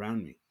was all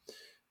around me?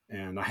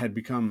 And I had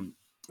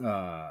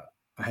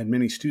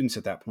many students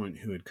at that point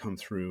who had come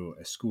through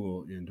a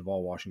school in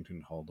Duvall,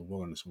 Washington called the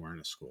Wilderness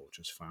Awareness School, which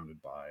was founded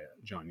by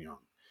John Young.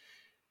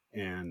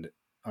 And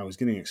I was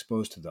getting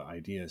exposed to the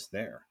ideas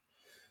there.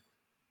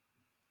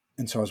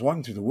 And so I was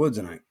walking through the woods,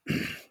 and I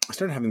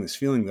started having this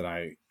feeling that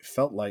I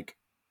felt like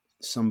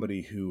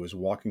somebody who was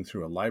walking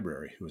through a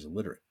library who was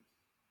illiterate.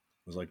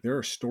 It was like, there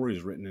are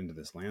stories written into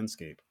this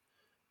landscape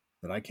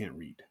that I can't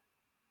read.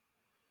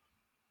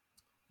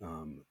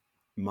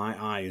 My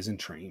eye isn't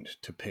trained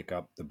to pick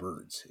up the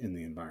birds in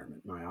the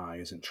environment. My eye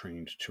isn't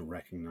trained to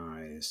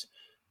recognize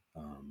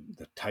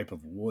the type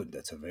of wood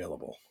that's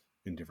available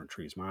in different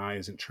trees. My eye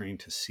isn't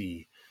trained to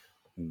see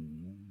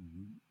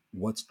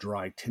what's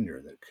dry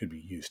tinder that could be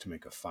used to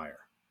make a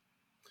fire.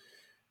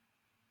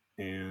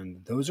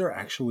 And those are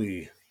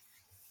the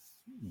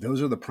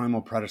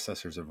primal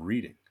predecessors of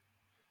reading,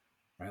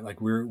 right? Like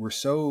we're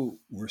so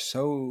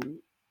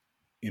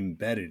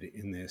embedded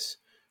in this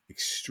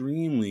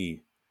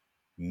extremely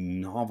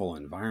novel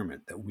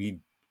environment that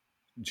we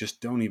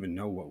just don't even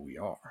know what we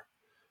are.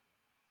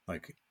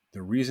 Like,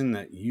 the reason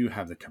that you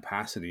have the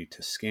capacity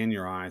to scan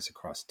your eyes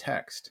across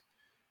text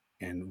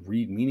and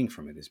read meaning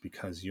from it is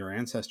because your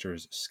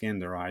ancestors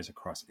scanned their eyes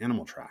across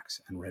animal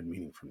tracks and read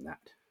meaning from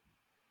that.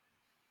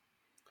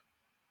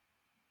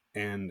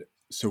 And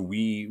so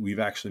we've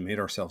actually made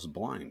ourselves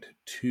blind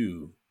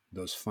to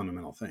those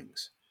fundamental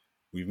things.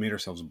 We've made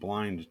ourselves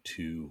blind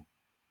to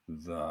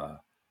the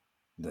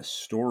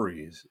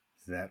stories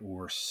that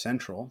were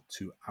central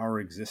to our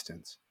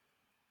existence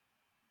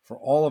for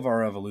all of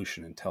our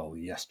evolution until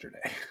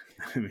yesterday.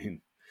 I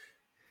mean,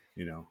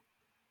 you know,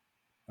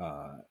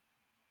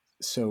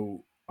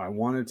 so I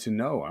wanted to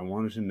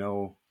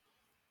know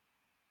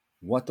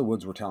what the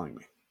woods were telling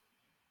me,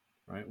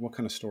 right? What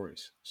kind of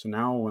stories? So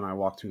now when I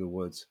walk through the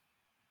woods,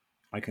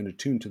 I can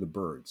attune to the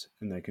birds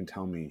and they can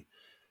tell me,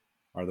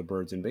 are the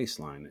birds in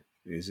baseline?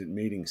 Is it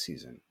mating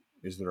season?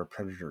 Is there a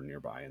predator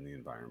nearby in the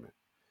environment?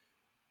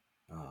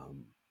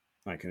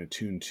 I can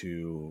attune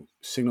to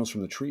signals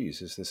from the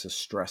trees. Is this a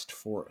stressed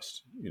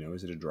forest?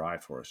 Is it a dry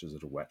forest? Is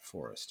it a wet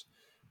forest?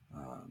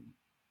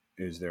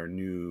 Is there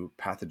new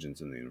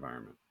pathogens in the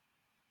environment?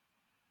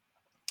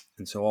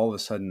 And so all of a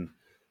sudden,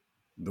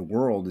 the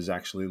world is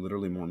actually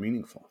literally more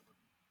meaningful.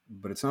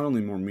 But it's not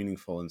only more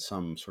meaningful in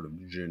some sort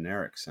of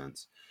generic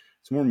sense,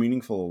 it's more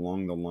meaningful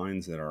along the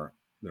lines that are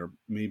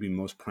maybe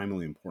most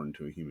primally important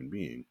to a human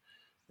being,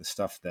 the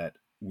stuff that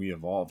we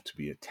evolved to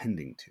be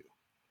attending to.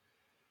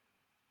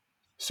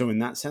 So in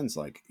that sense,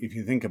 like if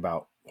you think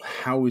about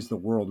how is the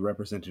world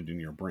represented in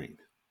your brain,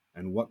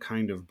 and what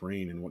kind of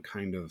brain and what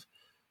kind of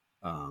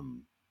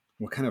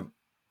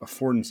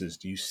affordances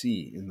do you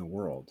see in the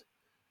world?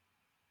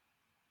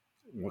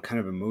 What kind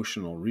of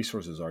emotional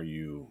resources are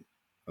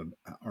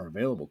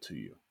available to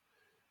you?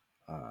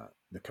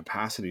 The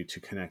capacity to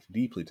connect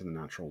deeply to the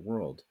natural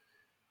world.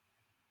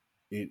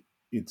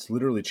 It's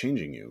literally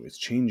changing you. It's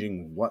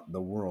changing what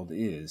the world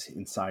is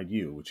inside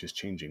you, which is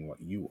changing what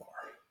you are.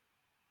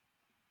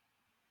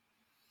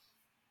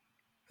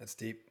 That's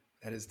deep.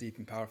 That is deep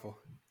and powerful.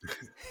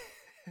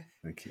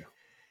 Thank you.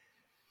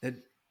 That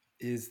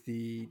is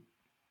the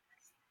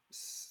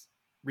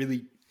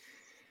really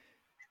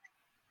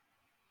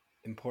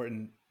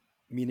important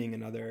meaning,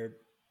 another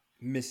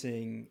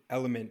missing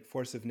element,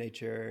 force of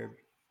nature,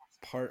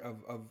 part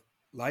of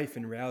life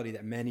and reality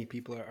that many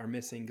people are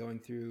missing, going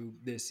through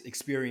this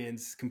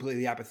experience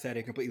completely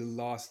apathetic, completely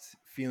lost,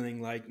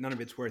 feeling like none of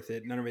it's worth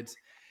it. None of it's,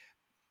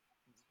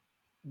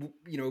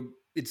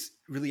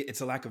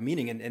 it's a lack of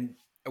meaning. And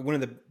one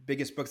of the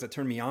biggest books that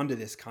turned me on to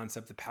this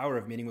concept, The Power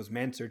of Meaning, was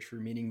Man's Search for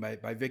Meaning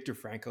by Viktor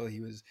Frankl. He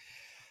was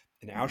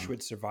an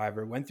Auschwitz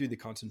survivor, went through the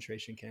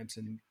concentration camps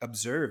and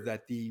observed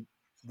that the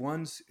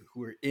ones who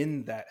were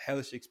in that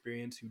hellish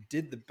experience, who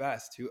did the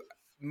best, who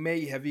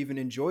may have even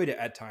enjoyed it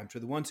at times,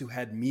 were the ones who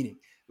had meaning,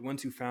 the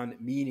ones who found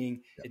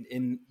meaning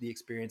in the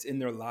experience, in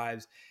their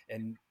lives.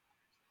 And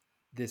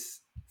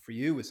this, for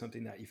you, was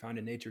something that you found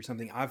in nature,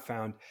 something I've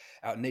found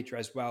out in nature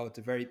as well. It's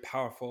a very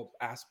powerful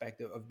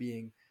aspect of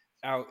being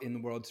out in the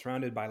world,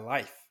 surrounded by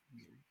life,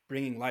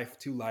 bringing life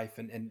to life,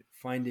 and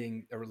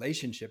finding a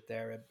relationship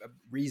there, a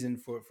reason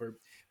for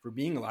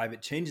being alive.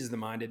 It changes the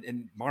mind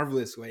in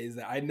marvelous ways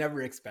that I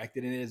never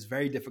expected. And it is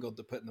very difficult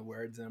to put in the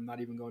words. And I'm not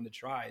even going to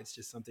try. It's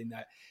just something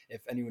that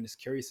if anyone is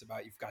curious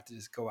about, you've got to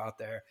just go out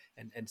there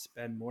and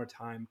spend more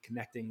time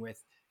connecting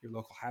with your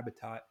local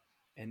habitat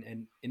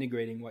and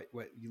integrating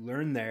what you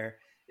learn there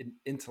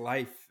into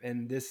life.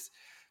 And this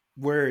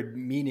word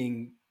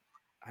meaning,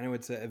 I know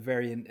it's a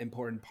very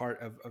important part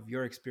of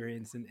your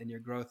experience and your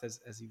growth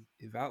as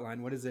you've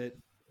outlined. What does it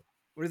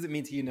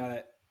mean to you now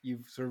that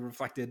you've sort of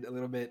reflected a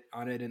little bit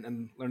on it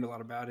and learned a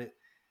lot about it?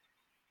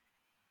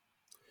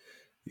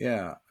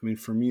 Yeah. I mean,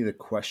 for me, the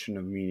question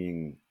of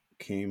meaning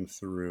came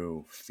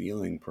through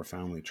feeling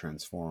profoundly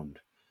transformed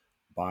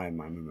by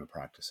my movement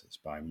practices,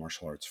 by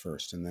martial arts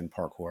first and then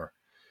parkour,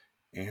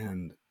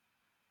 and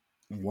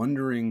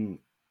wondering,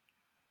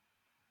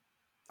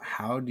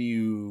 how do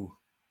you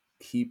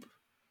keep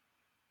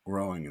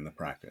growing in the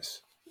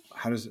practice?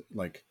 How does it,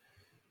 like,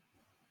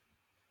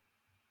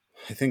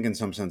 I think in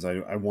some sense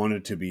I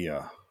wanted to be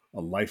a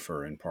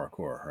lifer in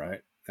parkour,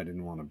 right? I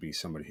didn't want to be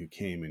somebody who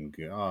came and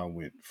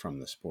went from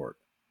the sport.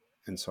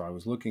 And so I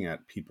was looking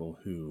at people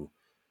who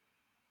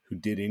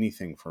did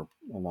anything for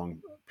a long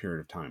period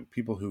of time,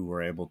 people who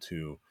were able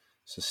to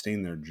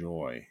sustain their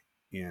joy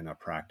in a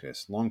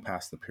practice long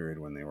past the period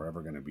when they were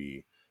ever going to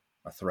be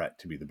a threat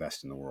to be the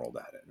best in the world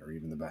at it, or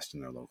even the best in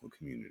their local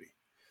community.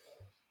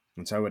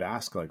 And so I would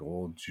ask like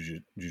old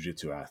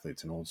jiu-jitsu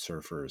athletes and old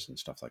surfers and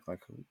stuff like,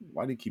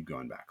 why do you keep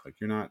going back? Like,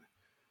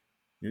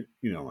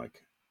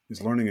 like,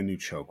 is learning a new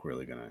choke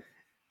really going to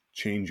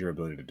change your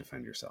ability to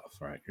defend yourself,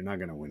 right? You're not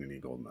going to win any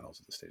gold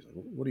medals at the stage. Like,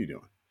 what are you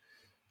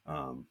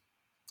doing?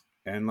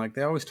 And like,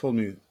 they always told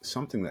me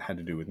something that had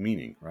to do with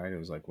meaning, right? It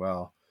was like,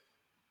 well,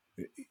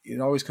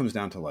 it always comes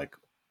down to like,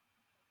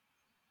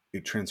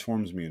 it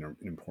transforms me in an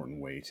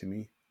important way to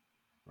me,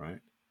 right?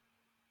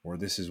 Or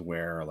this is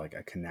where like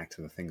I connect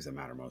to the things that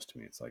matter most to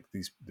me. It's like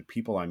the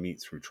people I meet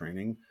through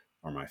training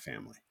are my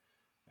family,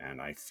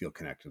 and I feel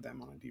connected to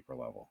them on a deeper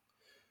level.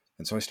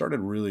 And so I started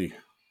really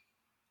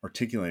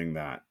articulating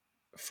that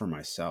for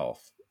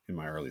myself in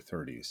my early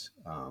 30s.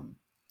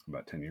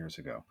 about 10 years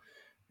ago.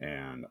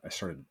 And I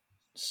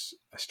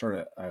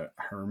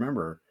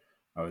remember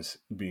I was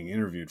being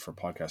interviewed for a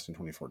podcast in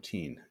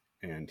 2014,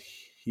 and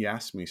he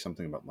asked me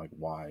something about like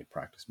why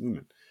practice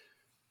movement.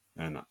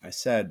 And I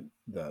said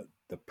the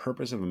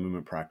purpose of a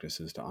movement practice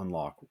is to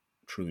unlock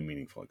truly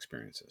meaningful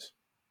experiences.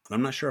 And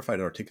I'm not sure if I'd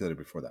articulated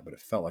before that, but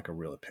it felt like a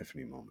real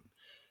epiphany moment.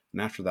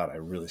 And after that, I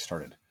really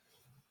started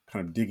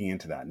kind of digging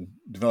into that and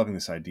developing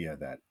this idea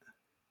that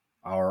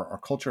our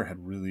culture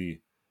had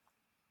really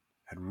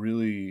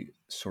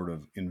sort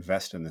of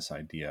invested in this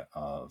idea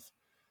of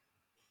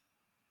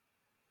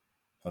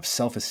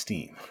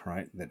self-esteem,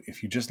 right? That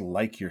if you just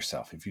like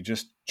yourself, if you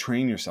just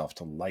train yourself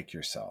to like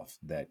yourself,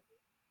 that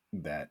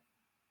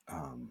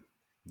um,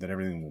 that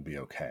everything will be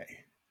okay.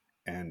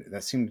 And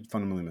that seemed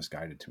fundamentally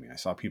misguided to me. I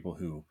saw people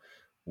who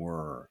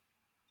were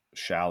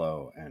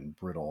shallow and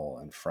brittle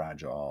and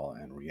fragile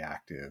and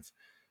reactive,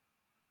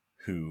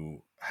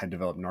 who had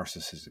developed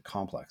narcissistic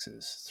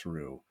complexes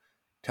through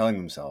telling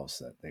themselves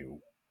that they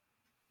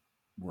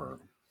were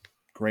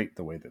great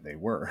the way that they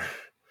were.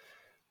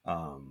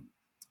 Um,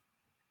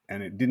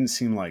 and it didn't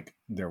seem like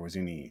there was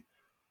any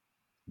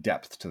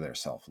depth to their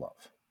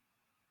self-love.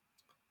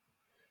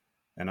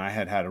 And I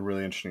had had a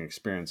really interesting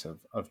experience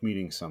of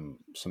meeting some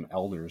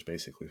elders,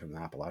 basically from the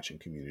Appalachian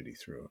community,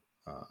 through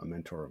a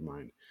mentor of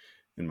mine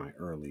in uh,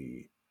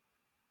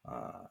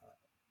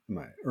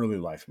 my early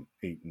life,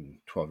 8 and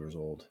 12 years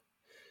old.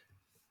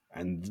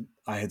 And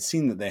I had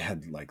seen that they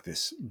had like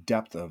this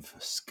depth of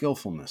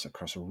skillfulness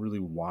across a really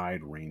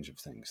wide range of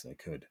things. They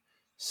could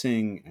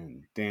sing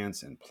and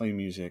dance and play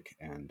music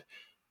and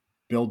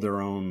build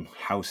their own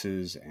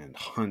houses and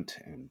hunt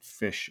and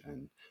fish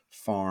and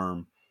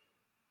farm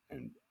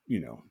and,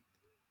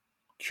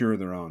 cure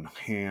their own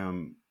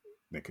ham.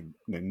 They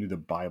knew the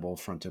Bible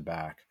front to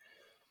back.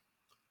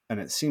 And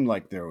it seemed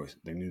like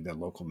they knew the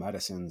local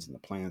medicines and the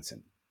plants.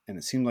 And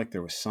it seemed like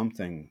there was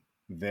something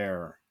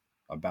there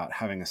about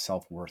having a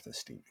self-worth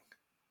esteeming.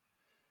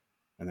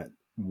 And that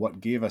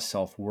what gave us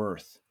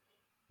self-worth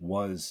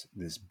was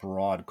this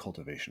broad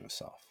cultivation of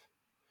self.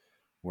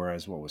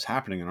 Whereas what was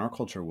happening in our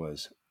culture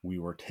was we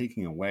were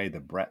taking away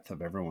the breadth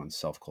of everyone's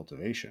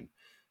self-cultivation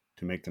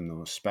to make them the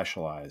most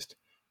specialized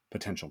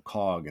potential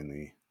cog in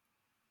the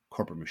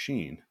corporate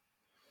machine.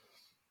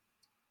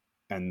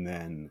 And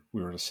then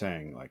we were just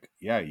saying like,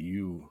 yeah,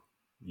 you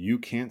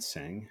can't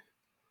sing,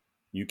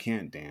 you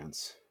can't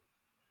dance,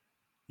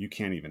 you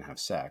can't even have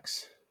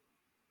sex,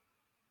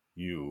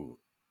 you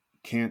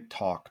can't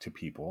talk to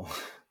people,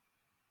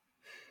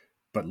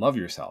 but love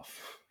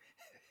yourself,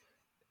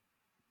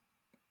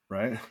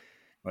 right?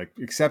 Like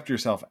accept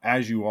yourself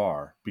as you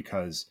are,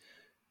 because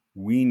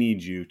we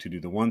need you to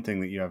do the one thing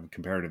that you have a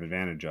comparative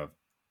advantage of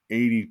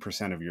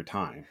 80% of your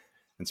time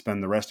and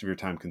spend the rest of your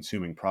time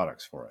consuming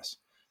products for us.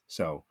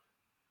 So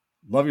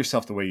love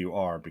yourself the way you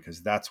are,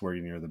 because that's where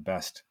you're the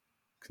best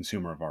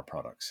consumer of our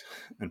products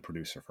and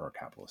producer for our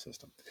capitalist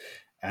system.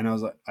 And I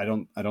was like, I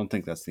don't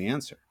think that's the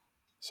answer.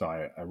 So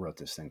I wrote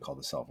this thing called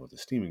The Self-Worth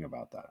Esteeming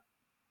about that.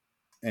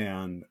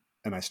 And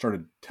I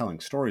started telling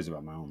stories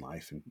about my own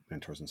life and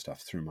mentors and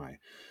stuff through my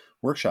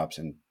workshops.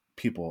 And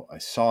people, I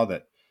saw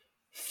that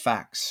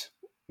facts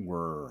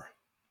were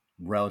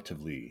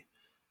relatively,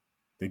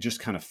 they just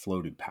kind of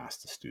floated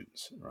past the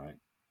students, right?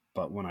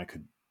 But when I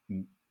could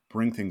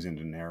bring things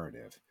into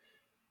narrative,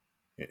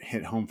 it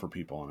hit home for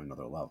people on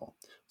another level.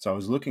 So I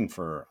was looking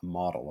for a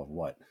model of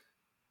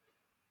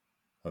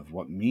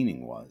what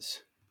meaning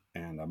was,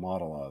 and a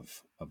model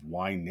of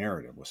why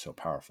narrative was so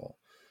powerful.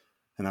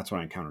 And that's when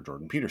I encountered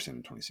Jordan Peterson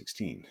in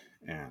 2016.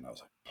 And I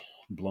was like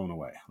blown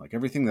away. Like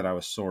everything that I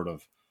was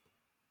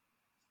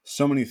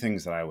so many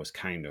things that I was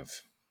kind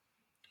of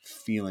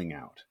feeling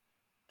out,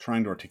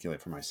 trying to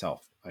articulate for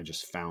myself. I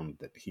just found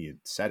that he had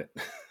said it,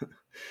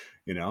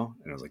 and I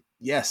was like,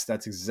 yes,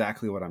 that's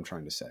exactly what I'm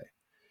trying to say.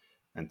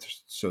 And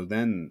so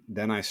then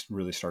I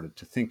really started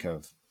to think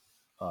of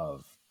a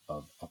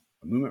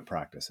movement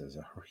practice as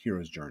a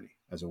hero's journey,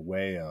 as a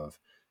way of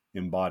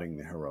embodying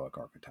the heroic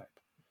archetype.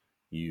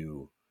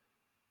 You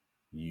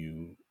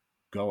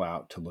go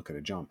out to look at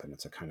a jump, and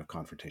it's a kind of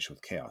confrontation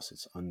with chaos.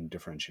 It's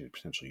undifferentiated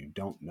potential. You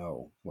don't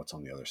know what's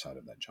on the other side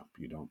of that jump.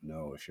 You don't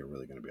know if you're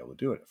really going to be able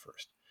to do it at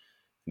first.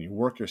 And you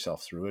work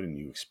yourself through it, and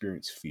you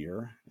experience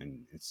fear,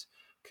 and it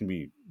can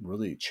be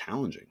really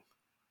challenging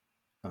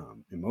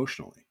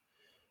emotionally.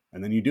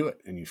 And then you do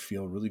it, and you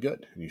feel really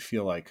good, and you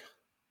feel like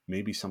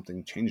maybe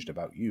something changed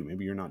about you.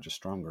 Maybe you're not just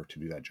stronger to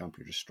do that jump;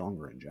 you're just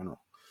stronger in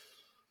general.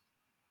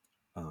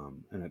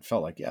 And it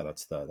felt like, yeah,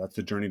 that's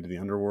the journey to the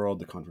underworld,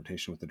 the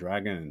confrontation with the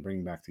dragon, and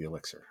bringing back the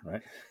elixir,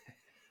 right?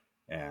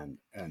 And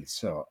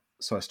so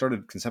I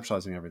started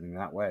conceptualizing everything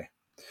that way.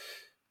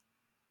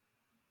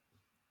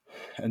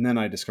 And then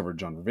I discovered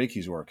John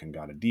Vervaeke's work and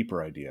got a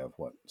deeper idea of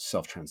what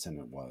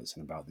self-transcendent was,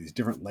 and about these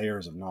different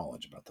layers of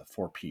knowledge, about the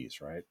 4 Ps,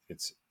 right?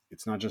 It's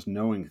not just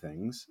knowing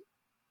things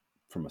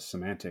from a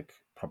semantic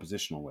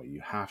propositional way.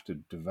 You have to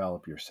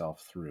develop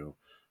yourself through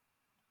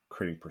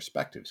creating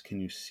perspectives.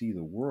 Can you see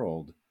the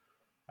world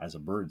as a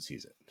bird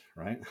sees it,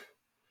 right?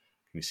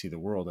 Can you see the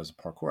world as a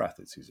parkour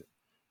athlete sees it?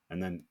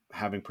 And then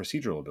having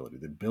procedural ability,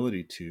 the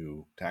ability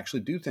to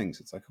actually do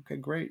things. It's like, okay,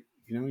 great.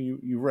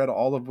 You read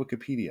all of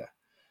Wikipedia,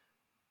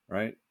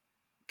 right?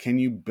 Can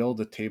you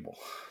build a table?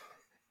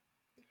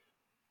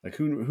 Like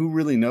who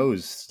really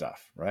knows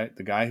stuff, right?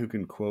 The guy who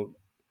can quote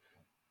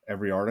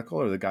every article,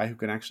 or the guy who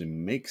can actually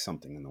make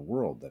something in the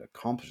world that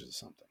accomplishes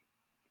something.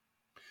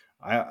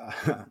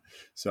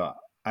 So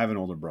I have an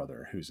older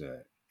brother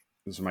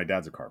my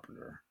dad's a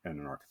carpenter and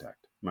an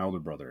architect. My older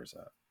brother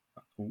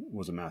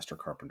was a master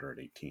carpenter at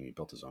 18. He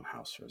built his own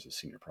house as a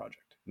senior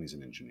project, and he's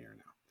an engineer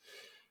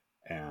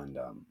now. And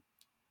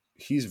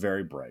he's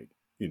very bright.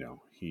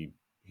 He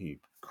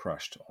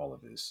crushed all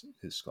of his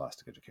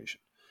scholastic education,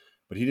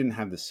 but he didn't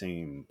have the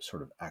same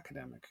sort of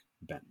academic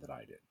bent that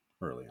I did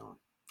early on.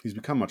 He's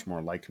become much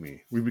more like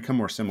me. We've become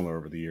more similar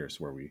over the years,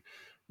 where we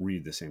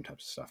read the same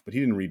types of stuff, but he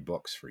didn't read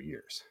books for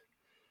years.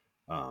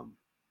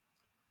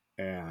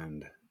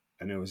 And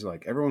it was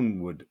like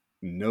everyone would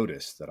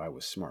notice that I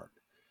was smart.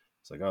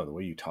 It's like, oh, the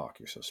way you talk,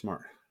 you're so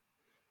smart.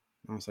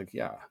 And I was like,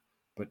 yeah,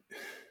 but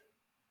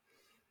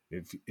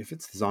if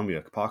it's the zombie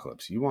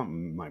apocalypse, you want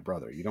my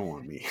brother, you don't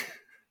want me.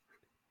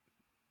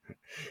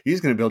 He's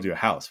going to build you a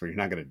house where you're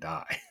not going to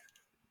die.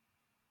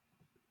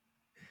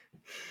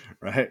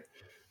 Right?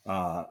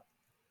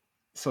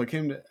 So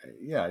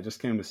I just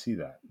came to see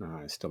that.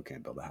 I still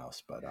can't build a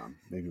house, but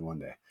maybe one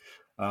day.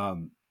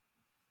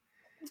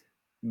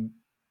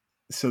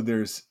 So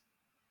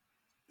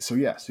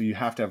you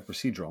have to have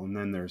procedural, and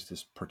then there's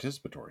this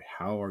participatory.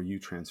 How are you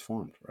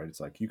transformed, right? It's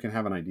like you can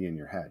have an idea in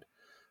your head.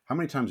 How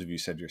many times have you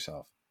said to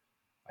yourself,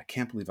 I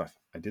can't believe I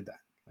did that.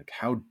 Like,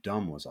 how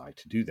dumb was I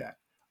to do that?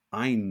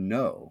 I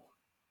know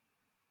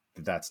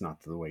that that's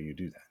not the way you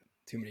do that.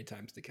 Too many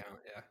times to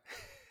count, yeah.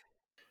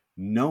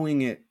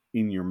 Knowing it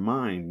in your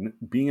mind,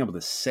 being able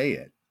to say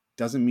it,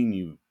 doesn't mean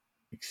you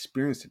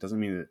experienced it, doesn't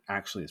mean it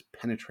actually has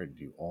penetrated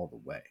you all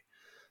the way.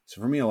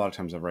 So for me, a lot of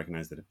times I've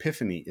recognized that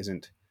epiphany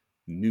isn't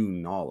new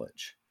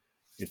knowledge.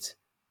 It's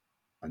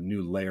a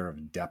new layer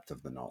of depth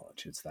of the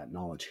knowledge. It's that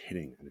knowledge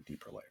hitting at a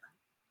deeper layer.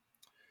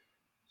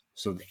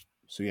 So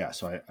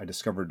I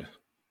discovered,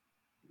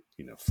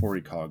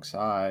 40 cog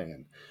psi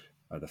and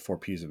the 4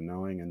 P's of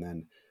knowing. And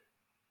then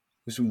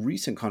there's some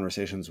recent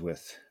conversations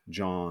with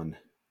John,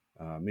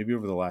 maybe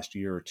over the last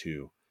year or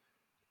two,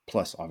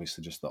 plus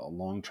obviously just the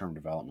long-term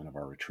development of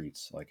our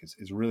retreats. Like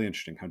it's really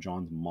interesting how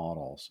John's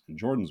models and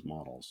Jordan's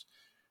models,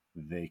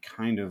 they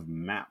kind of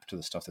map to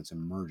the stuff that's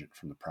emergent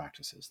from the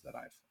practices that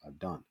I've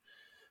done.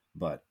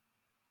 But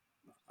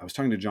I was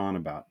talking to John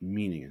about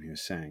meaning, and he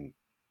was saying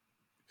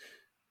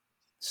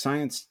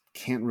science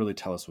can't really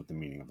tell us what the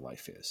meaning of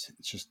life is.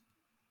 It's just,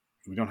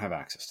 we don't have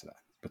access to that.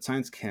 But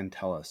science can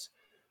tell us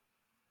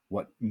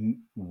what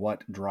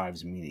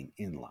drives meaning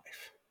in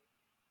life.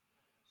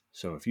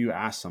 So if you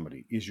ask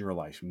somebody, is your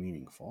life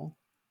meaningful?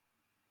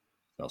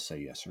 They'll say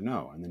yes or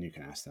no. And then you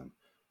can ask them,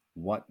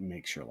 what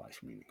makes your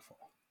life meaningful?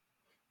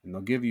 And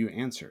they'll give you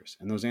answers.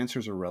 And those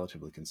answers are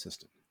relatively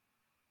consistent,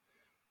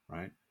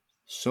 right?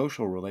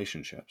 Social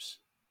relationships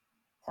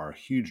are a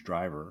huge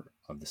driver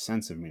of the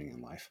sense of meaning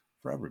in life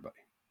for everybody.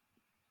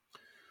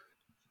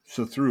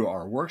 So through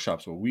our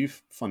workshops, what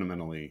we've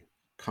fundamentally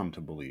come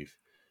to believe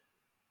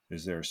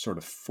is there's sort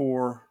of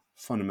 4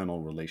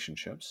 fundamental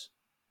relationships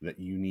that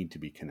you need to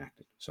be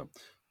connected. So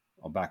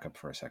I'll back up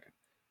for a second.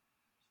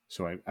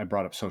 So I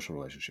brought up social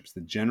relationships.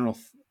 The general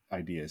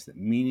idea is that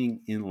meaning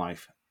in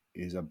life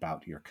is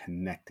about your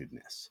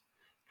connectedness,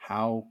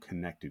 how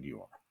connected you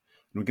are.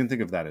 And we can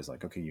think of that as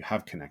like, okay, you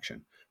have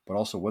connection, but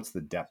also what's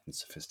the depth and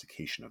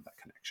sophistication of that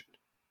connection?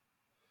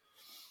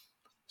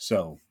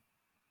 So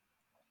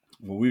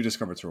what we've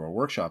discovered through our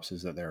workshops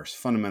is that there's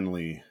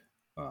fundamentally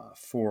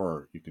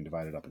 4, you can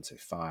divide it up and say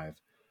 5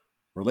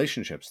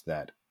 relationships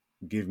that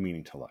give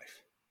meaning to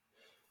life.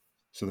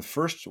 So the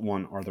first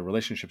one are the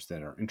relationships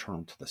that are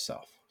internal to the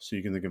self. So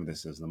you can think of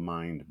this as the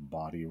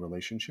mind-body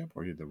relationship,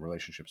 or the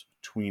relationships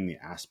between the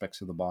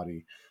aspects of the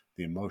body,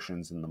 the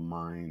emotions and the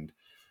mind.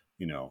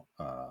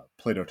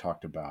 Plato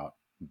talked about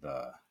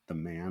the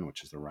man,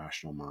 which is the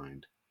rational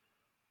mind,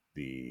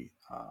 the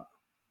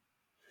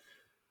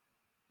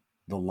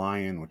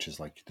lion, which is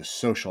like the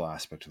social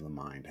aspect of the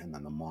mind, and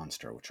then the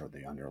monster, which are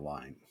the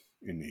underlying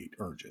innate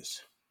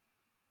urges.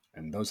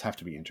 And those have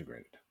to be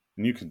integrated.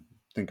 And you can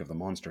think of the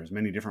monster as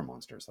many different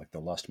monsters, like the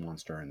lust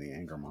monster and the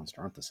anger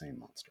monster aren't the same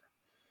monster.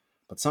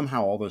 But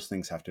somehow all those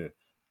things have to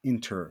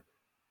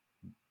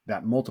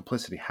that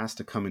multiplicity has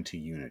to come into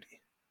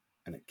unity.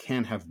 And it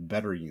can have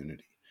better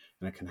unity.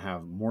 And it can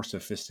have more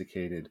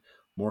sophisticated,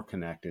 more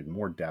connected,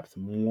 more depth,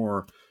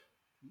 more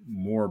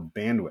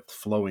bandwidth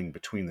flowing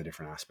between the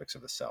different aspects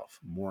of the self,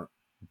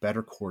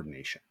 better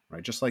coordination,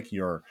 right? Just like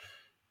you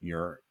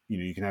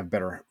can have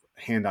better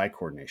hand-eye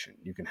coordination.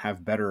 You can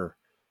have better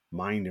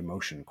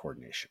mind-emotion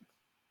coordination.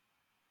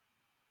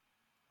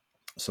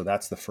 So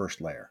that's the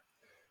first layer.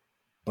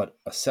 But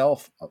a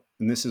self,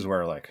 and this is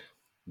where like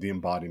the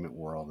embodiment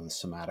world and the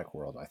somatic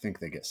world, I think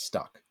they get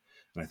stuck.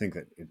 And I think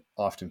that it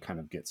often kind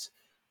of gets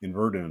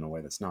inverted in a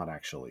way that's not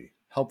actually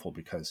helpful,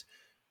 because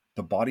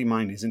the body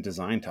mind isn't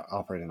designed to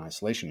operate in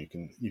isolation.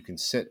 You can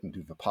sit and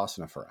do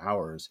Vipassana for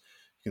hours.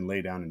 You can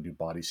lay down and do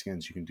body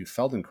scans. You can do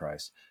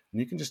Feldenkrais,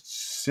 and you can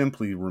just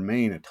simply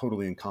remain a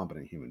totally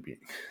incompetent human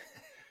being.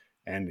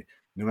 And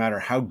no matter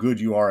how good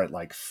you are at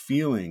like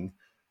feeling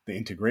the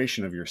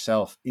integration of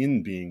yourself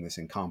in being this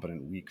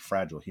incompetent, weak,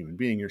 fragile human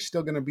being, you're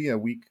still going to be a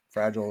weak,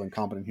 fragile,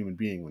 incompetent human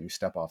being when you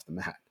step off the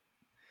mat.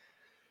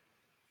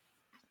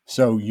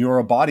 So you're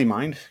a body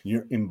mind,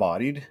 you're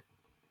embodied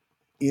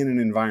in an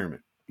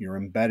environment, you're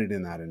embedded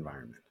in that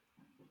environment.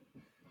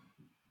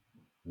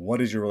 What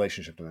is your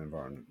relationship to that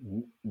environment?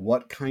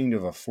 What kind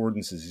of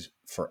affordances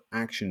for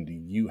action do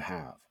you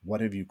have?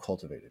 What have you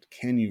cultivated?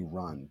 Can you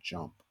run,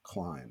 jump,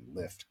 climb,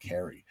 lift,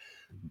 carry,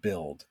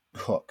 build,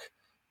 cook,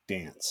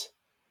 dance,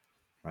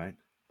 right?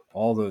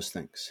 All those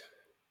things.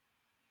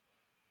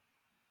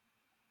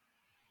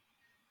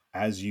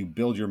 As you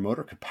build your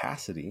motor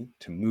capacity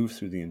to move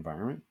through the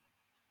environment,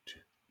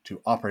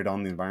 to operate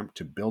on the environment,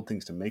 to build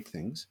things, to make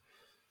things,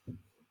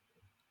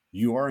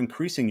 you are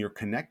increasing your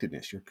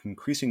connectedness. You're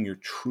increasing your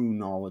true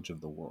knowledge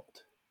of the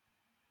world.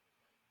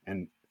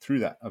 And through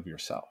that, of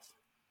yourself.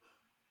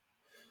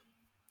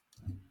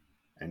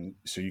 And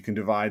so you can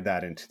divide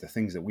that into the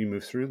things that we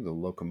move through, the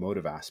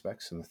locomotive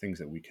aspects, and the things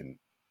that we can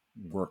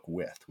work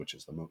with, which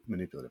is the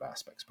manipulative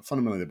aspects. But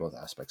fundamentally, they're both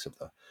aspects of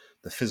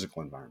the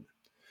physical environment.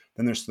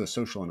 Then there's the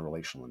social and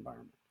relational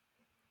environment.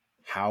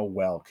 How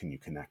well can you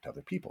connect to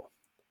other people?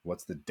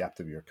 What's the depth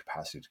of your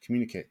capacity to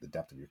communicate, the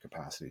depth of your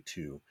capacity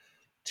to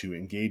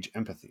engage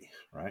empathy,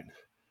 right?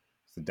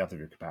 It's the depth of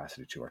your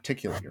capacity to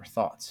articulate your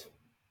thoughts.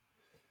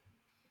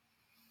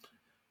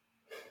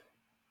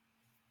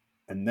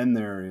 And then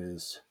there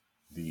is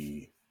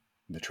the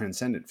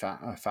transcendent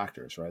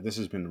factors, right? This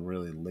has been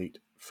really late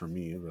for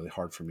me, really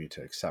hard for me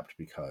to accept,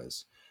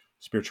 because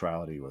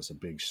spirituality was a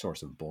big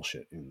source of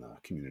bullshit in the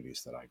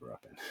communities that I grew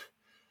up in.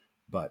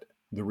 But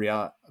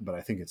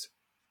I think it's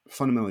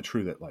fundamentally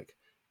true that like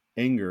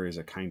anger is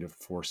a kind of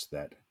force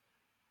that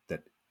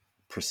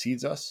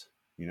precedes us.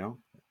 You know,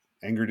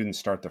 anger didn't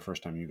start the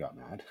first time you got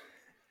mad.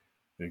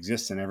 It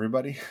exists in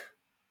everybody.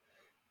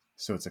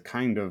 So it's a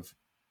kind of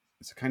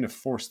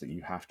force that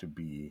you have to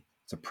be.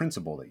 It's a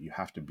principle that you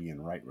have to be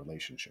in right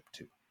relationship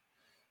to,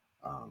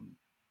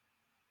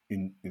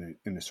 in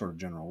a sort of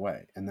general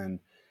way. And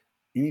then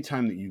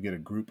anytime that you get a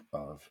group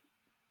of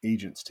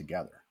agents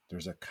together,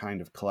 there's a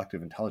kind of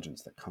collective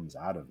intelligence that comes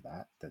out of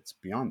that that's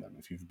beyond them.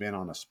 If you've been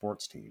on a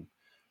sports team,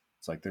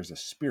 it's like there's a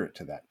spirit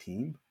to that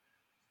team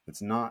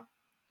that's not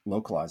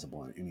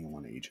localizable in any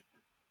one agent.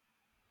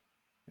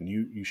 And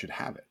you should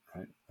have it,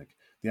 right? Like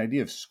the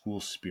idea of school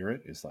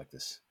spirit is like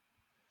this,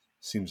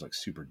 seems like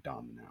super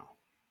dumb now,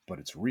 but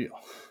it's real.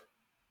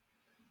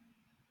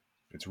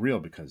 It's real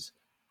because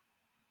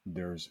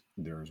there's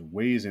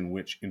ways in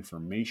which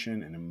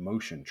information and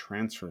emotion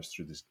transfers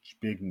through this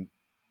big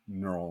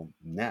neural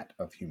net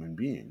of human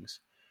beings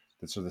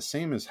that are the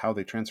same as how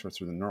they transfer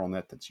through the neural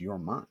net that's your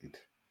mind,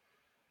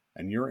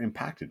 and you're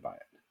impacted by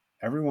it.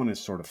 Everyone is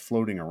sort of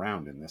floating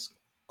around in this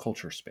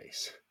culture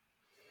space.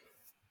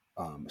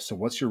 So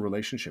what's your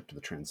relationship to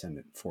the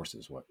transcendent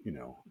forces? What,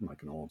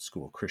 like an old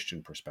school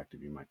Christian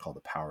perspective, you might call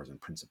the powers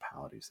and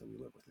principalities that we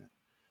live within.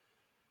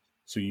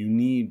 So you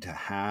need to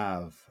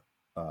have,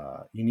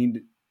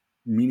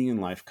 meaning in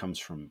life comes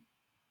from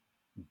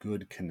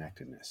good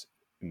connectedness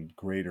and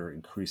greater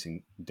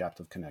increasing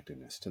depth of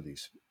connectedness to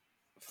these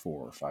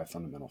 4 or 5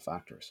 fundamental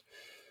factors.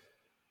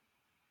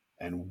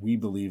 And we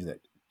believe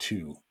that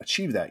to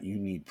achieve that, you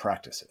need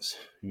practices.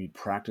 You need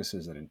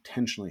practices that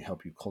intentionally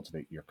help you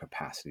cultivate your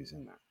capacities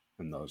in that.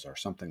 And those are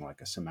something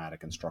like a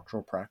somatic and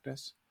structural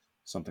practice,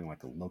 something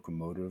like a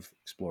locomotive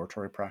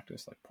exploratory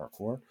practice like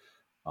parkour,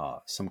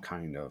 some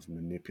kind of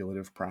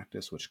manipulative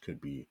practice, which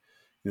could be,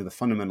 the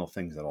fundamental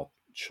things that all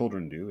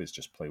children do is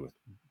just play with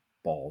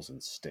balls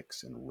and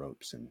sticks and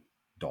ropes and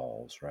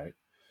dolls, right?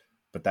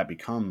 But that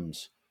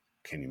becomes,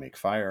 can you make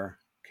fire?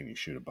 Can you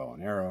shoot a bow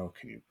and arrow?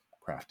 Can you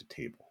craft a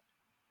table?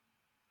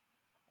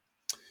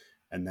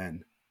 And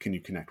then, can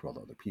you connect well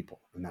to other people?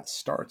 And that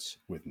starts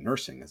with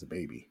nursing as a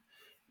baby.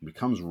 It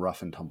becomes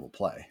rough and tumble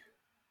play.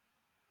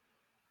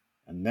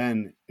 And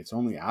then it's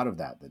only out of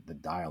that the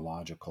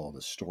dialogical,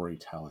 the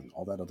storytelling,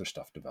 all that other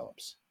stuff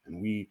develops.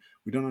 And we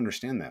don't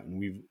understand that. And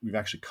we've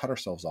actually cut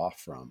ourselves off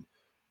from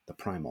the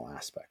primal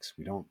aspects.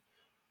 We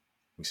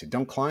say,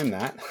 don't climb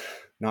that,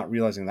 not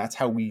realizing that's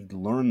how we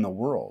learn the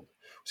world.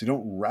 So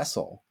don't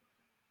wrestle,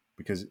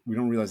 because we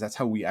don't realize that's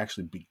how we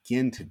actually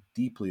begin to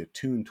deeply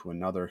attune to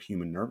another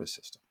human nervous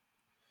system.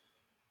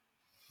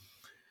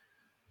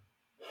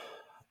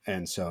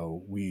 And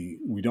so we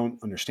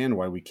don't understand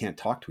why we can't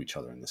talk to each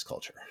other in this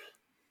culture,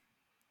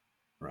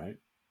 right?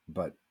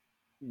 But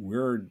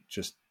we're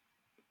just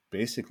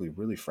basically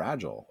really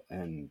fragile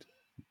and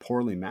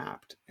poorly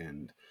mapped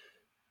and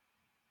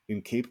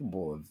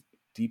incapable of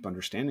deep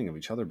understanding of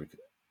each other,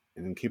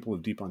 and incapable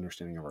of deep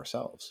understanding of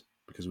ourselves,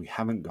 because we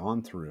haven't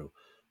gone through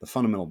the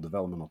fundamental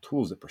developmental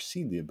tools that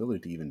precede the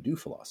ability to even do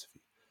philosophy.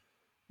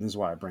 And this is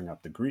why I bring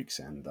up the Greeks,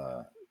 and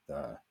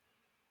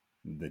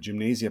the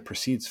gymnasia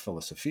precedes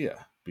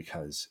philosophia,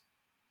 because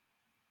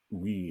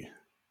we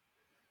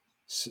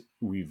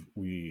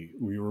we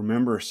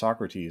remember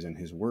Socrates and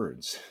his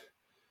words,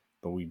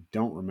 but we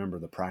don't remember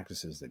the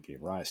practices that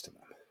gave rise to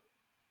them.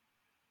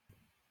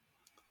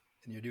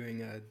 And you're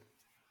doing a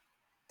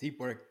deep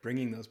work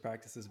bringing those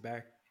practices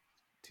back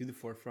to the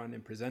forefront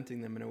and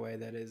presenting them in a way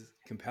that is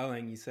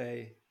compelling. You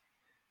say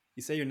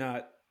you're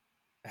not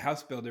a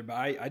house builder, but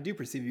I do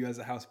perceive you as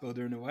a house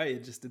builder in a way.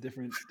 It's just a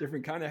different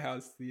kind of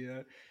house.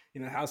 The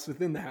house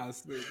within the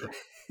house.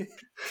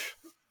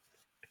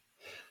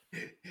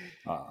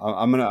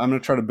 I'm gonna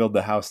try to build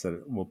the house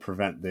that will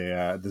prevent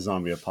the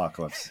zombie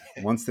apocalypse.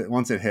 Once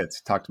it hits,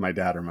 talk to my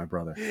dad or my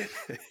brother.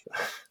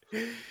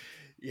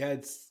 Yeah,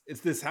 it's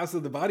this house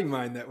of the body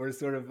mind that we're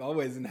sort of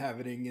always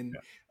inhabiting, and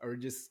or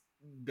just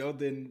built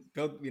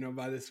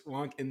by this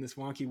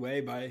wonky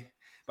way by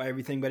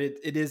everything. But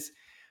it is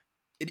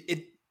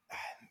it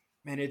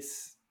man,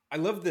 it's I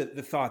love the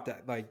thought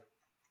that, like,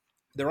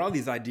 there are all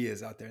these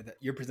ideas out there that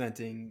you're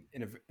presenting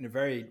in a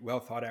very well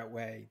thought out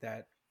way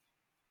that,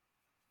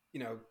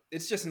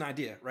 it's just an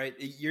idea, right?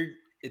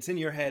 It's in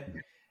your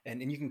head,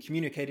 and you can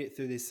communicate it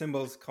through these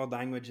symbols called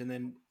language. And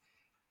then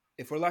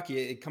if we're lucky,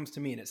 it comes to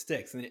me and it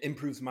sticks and it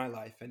improves my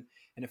life. And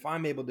if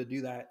I'm able to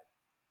do that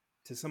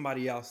to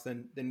somebody else,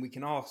 then we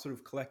can all sort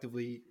of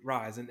collectively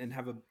rise and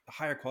have a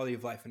higher quality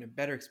of life and a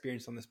better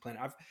experience on this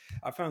planet.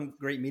 I've found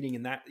great meaning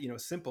in that,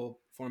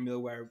 simple formula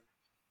where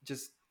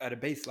just at a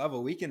base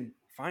level, we can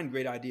find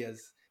great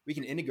ideas, we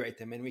can integrate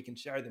them, and we can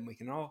share them. We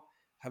can all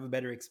have a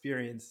better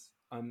experience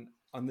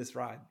on this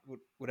ride,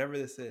 whatever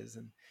this is.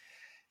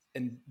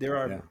 And there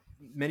are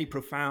many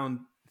profound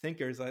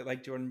thinkers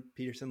like Jordan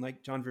Peterson,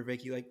 like John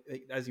Vervaeke, like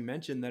as you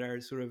mentioned, that are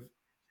sort of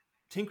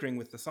tinkering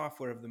with the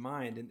software of the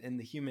mind and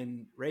the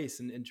human race,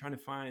 and trying to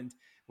find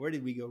where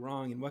did we go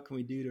wrong and what can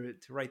we do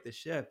to right the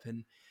ship.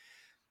 And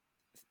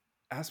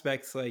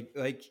aspects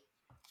like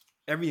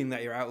everything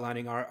that you're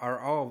outlining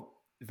are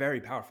all very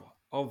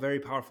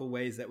powerful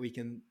ways that we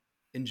can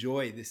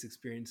enjoy this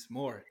experience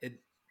more.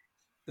 It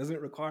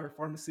doesn't require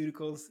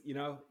pharmaceuticals,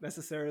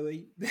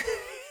 necessarily.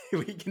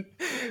 we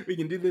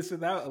can do this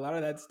without a lot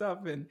of that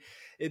stuff. And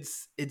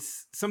it's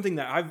something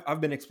that I've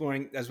been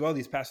exploring as well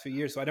these past few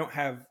years. So I don't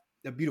have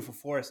a beautiful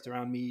forest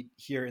around me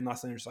here in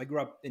Los Angeles. I grew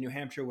up in New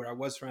Hampshire, where I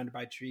was surrounded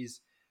by trees.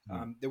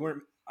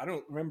 I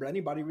don't remember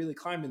anybody really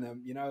climbing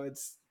them.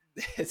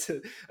 It's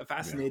a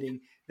fascinating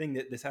thing,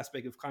 that this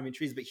aspect of climbing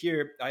trees. But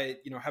here I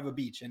have a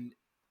beach, and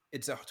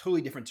it's a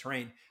totally different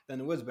terrain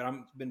than it was. But I've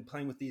been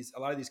playing with a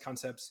lot of these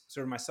concepts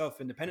sort of myself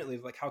independently,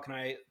 of like, how can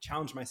I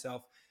challenge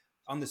myself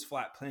on this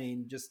flat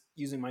plane, just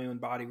using my own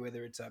body,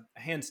 whether it's a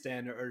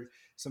handstand or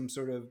some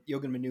sort of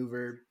yoga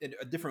maneuver,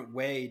 a different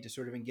way to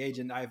sort of engage.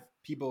 And I have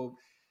people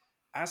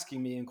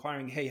asking me,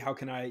 inquiring, hey, how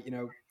can I,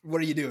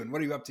 what are you doing?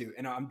 What are you up to?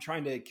 And I'm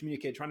trying to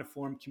communicate, trying to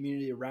form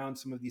community around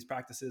some of these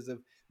practices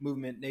of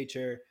movement,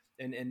 nature,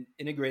 and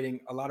integrating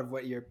a lot of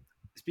what you're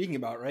speaking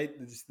about, right?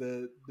 It's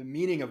the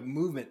meaning of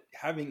movement,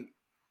 having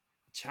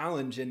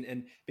challenge,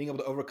 and being able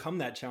to overcome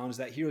that challenge,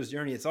 that hero's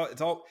journey. It's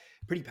all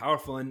pretty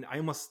powerful. And I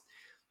almost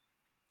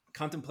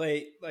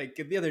contemplate, like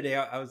the other day,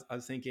 I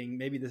was thinking,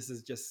 maybe this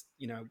is just,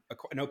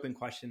 an open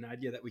question, an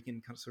idea that we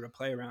can sort of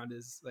play around,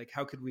 is like,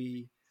 how could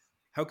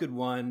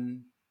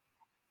one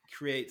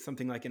create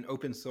something like an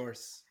open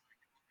source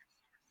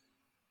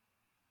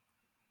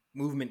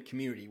movement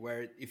community,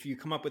 where if you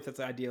come up with this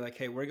idea, like,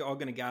 hey, we're all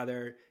going to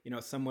gather,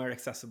 somewhere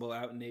accessible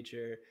out in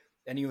nature,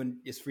 anyone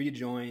is free to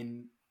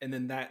join, and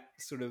then that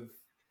sort of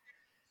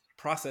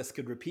process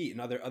could repeat in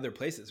other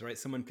places, right?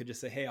 Someone could just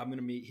say, hey, I'm going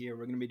to meet here,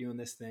 we're going to be doing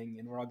this thing,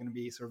 and we're all going to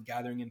be sort of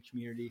gathering in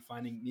community,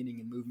 finding meaning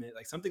in movement.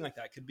 Like something like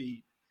that could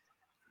be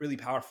really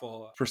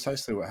powerful.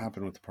 Precisely what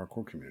happened with the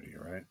parkour community,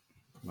 right?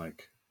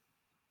 Like,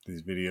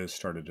 these videos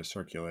started to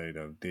circulate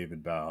of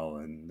David Bell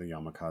and the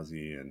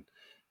Yamakaze,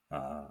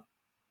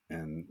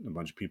 and a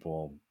bunch of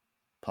people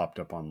popped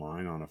up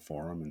online on a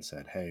forum and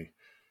said, hey,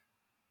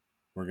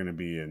 we're going to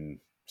be in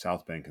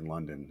South Bank in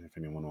London if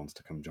anyone wants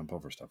to come jump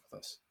over stuff with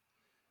us.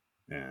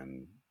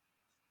 And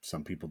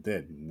some people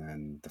did, and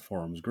then the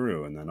forums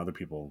grew, and then other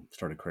people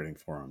started creating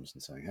forums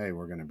and saying, hey,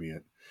 we're going to be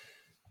at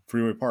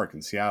Freeway Park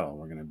in Seattle,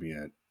 we're going to be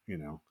at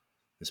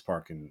this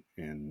park in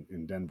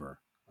Denver,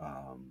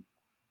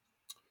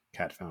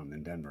 Cat Fountain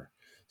in Denver.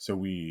 So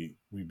we've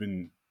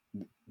been,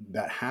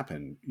 that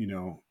happened.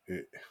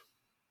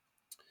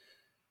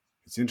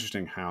 It's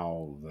interesting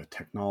how the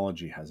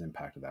technology has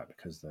impacted that,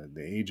 because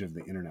the age of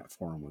the internet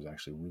forum was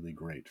actually really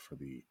great for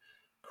the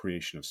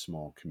creation of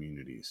small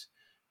communities.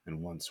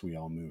 And once we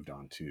all moved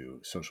on to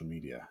social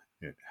media,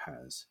 it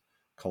has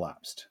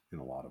collapsed in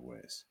a lot of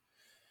ways.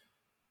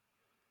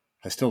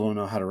 I still don't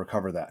know how to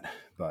recover that,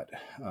 but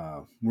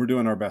we're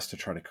doing our best to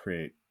try to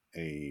create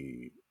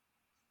a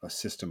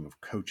system of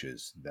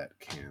coaches that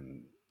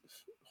can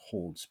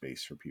hold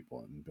space for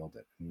people and build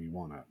it. And we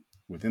want to,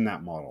 within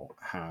that model,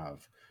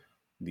 have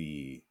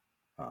the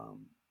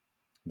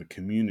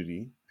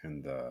community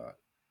and the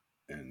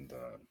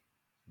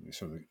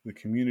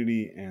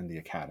community and the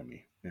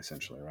academy,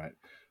 essentially, right?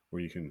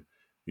 Where you can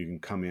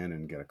come in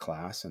and get a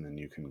class, and then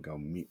you can go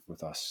meet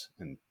with us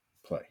and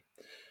play.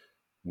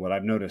 what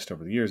I've noticed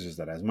over the years is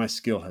that as my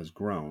skill has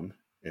grown,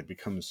 it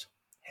becomes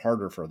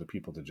harder for other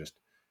people to just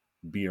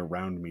be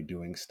around me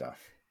doing stuff,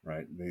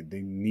 right?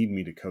 They need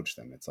me to coach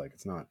them. It's like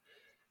it's not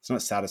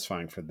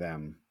satisfying for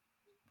them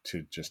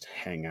to just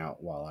hang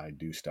out while I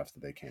do stuff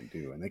that they can't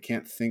do. And they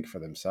can't think for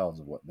themselves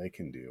of what they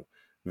can do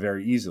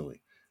very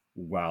easily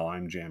while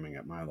I'm jamming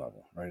at my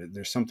level, right?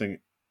 There's something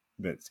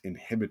that's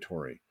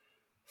inhibitory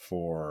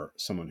for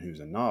someone who's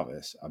a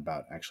novice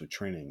about actually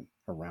training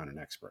around an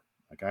expert.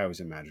 Like I always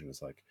imagine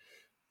is like,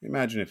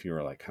 imagine if you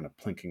were like kind of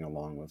plinking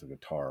along with a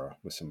guitar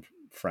with some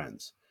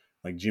friends,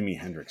 like Jimi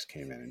Hendrix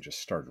came in and just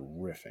started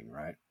riffing,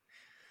 right?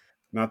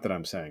 Not that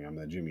I'm saying I'm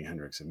the Jimi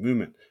Hendrix of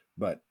movement,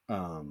 but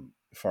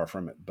far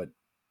from it.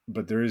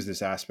 But there is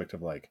this aspect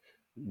of like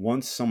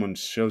once someone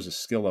shows a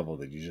skill level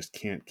that you just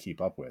can't keep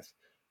up with,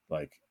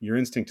 like your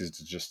instinct is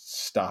to just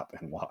stop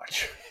and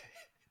watch.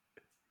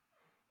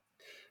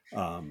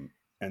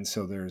 And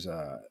so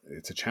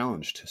it's a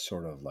challenge to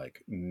sort of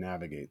like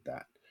navigate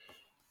that,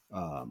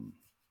 um,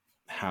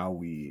 how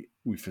we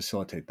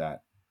facilitate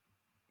that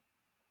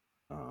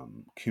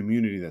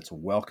community that's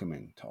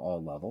welcoming to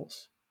all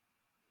levels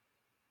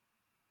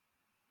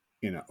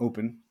in an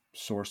open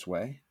source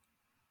way,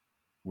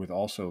 with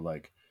also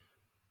like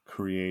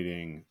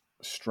creating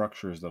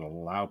structures that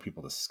allow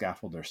people to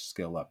scaffold their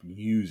skill up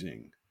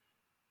using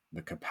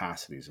the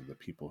capacities of the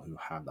people who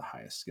have the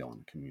highest skill in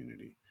the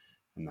community.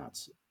 And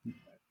that's,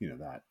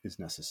 that is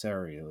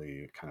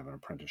necessarily kind of an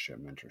apprenticeship,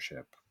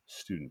 mentorship,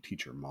 student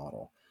teacher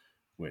model,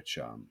 which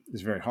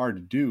is very hard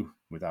to do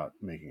without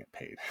making it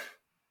paid.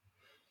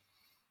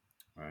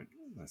 Right?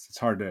 It's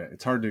hard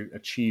to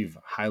achieve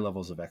high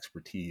levels of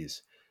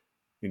expertise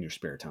in your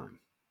spare time.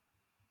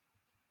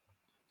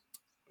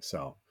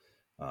 So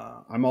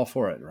I'm all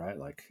for it, right?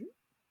 Like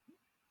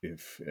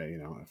if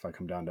I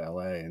come down to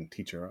LA and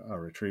teach a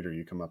retreat, or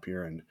you come up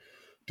here and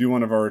do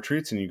one of our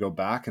retreats and you go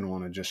back and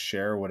want to just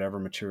share whatever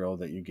material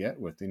that you get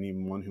with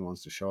anyone who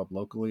wants to show up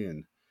locally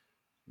and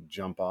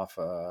jump off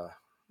a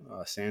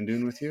sand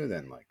dune with you,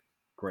 then like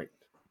great.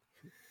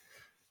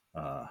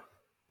 But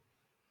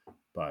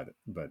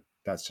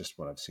that's just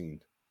what I've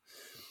seen.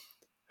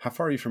 How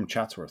far are you from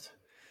Chatsworth?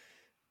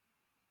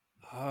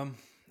 I'm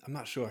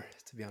not sure,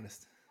 to be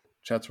honest.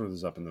 Chatsworth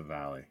is up in the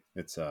valley.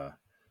 It's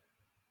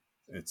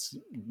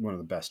one of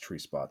the best tree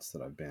spots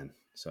that I've been.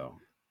 So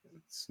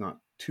it's not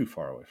too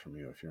far away from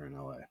you if you're in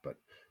LA, but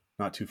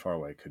not too far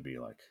away could be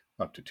like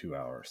up to 2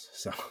 hours.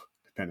 So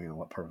depending on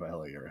what part of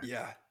LA you're in.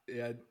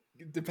 Yeah,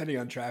 depending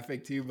on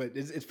traffic too, but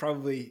it's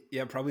probably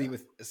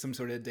with some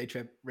sort of day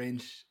trip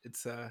range.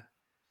 It's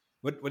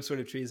what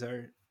sort of trees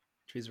are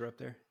up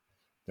there?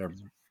 They're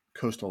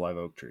coastal live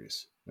oak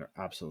trees. They're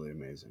absolutely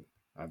amazing.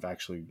 I've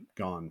actually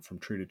gone from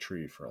tree to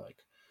tree for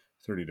like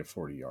 30 to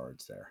 40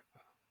 yards there.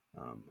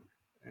 Um,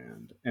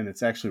 and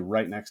it's actually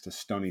right next to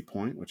Stony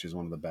Point, which is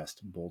one of the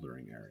best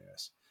bouldering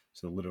areas.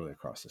 So literally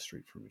across the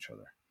street from each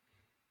other.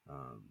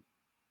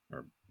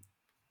 Or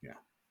yeah,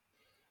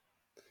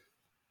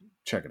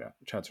 check it out,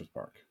 Chatsworth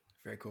Park.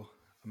 Very cool.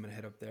 I'm gonna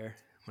head up there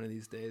one of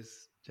these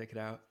days. Check it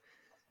out.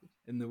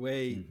 And the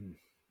way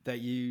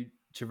that you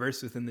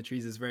traverse within the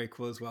trees is very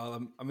cool as well.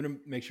 I'm gonna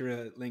make sure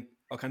to link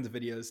all kinds of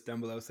videos down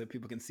below so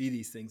people can see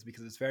these things,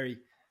 because it's very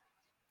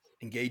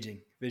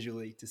engaging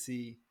visually to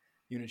see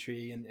you in a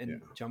tree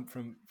and jump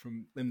from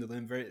limb to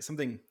limb.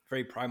 Something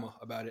very primal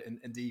about it,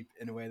 and deep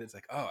in a way that's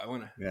like, oh, I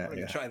want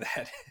to try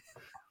that.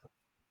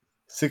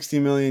 60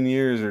 million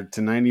years or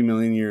to 90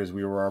 million years,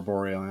 we were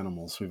arboreal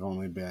animals. We've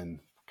only been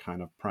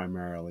kind of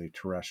primarily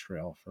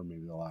terrestrial for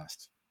maybe the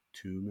last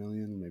 2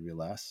 million, maybe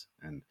less.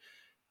 And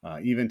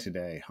even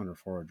today,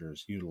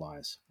 hunter-foragers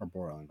utilize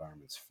arboreal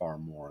environments far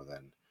more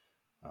than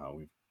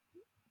we've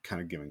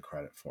kind of given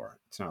credit for.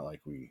 It's not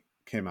like we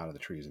came out of the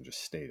trees and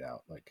just stayed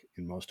out. Like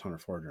in most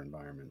hunter-forager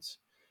environments,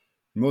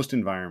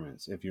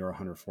 if you're a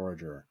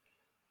hunter-forager,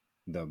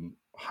 the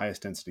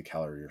highest density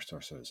calorie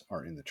sources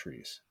are in the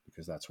trees,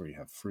 because that's where you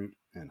have fruit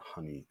and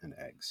honey and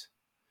eggs.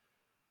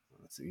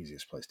 That's the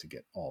easiest place to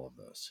get all of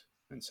those.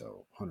 And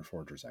so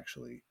hunter-foragers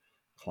actually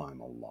climb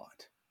a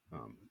lot.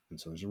 And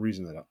so there's a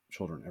reason that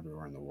children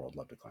everywhere in the world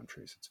love to climb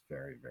trees. It's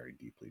very, very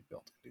deeply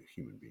built into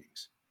human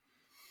beings.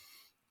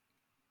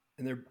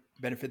 And there are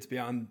benefits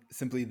beyond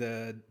simply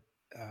the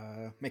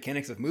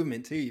mechanics of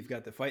movement too. You've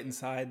got the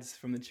phytoncides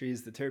from the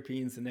trees, the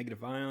terpenes, the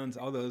negative ions.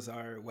 All those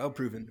are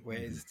well-proven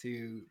ways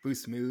to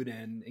boost mood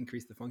and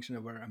increase the function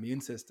of our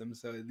immune system.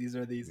 So these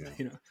are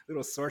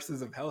little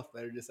sources of health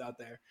that are just out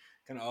there,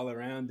 kind of all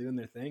around doing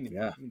their thing, and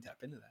you can tap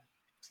into that.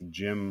 It's a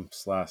gym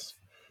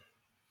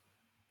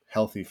 /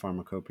 healthy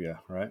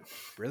pharmacopoeia, right?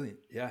 Brilliant,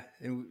 yeah,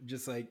 and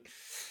just like.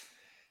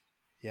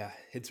 Yeah,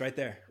 it's right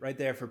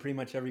there for pretty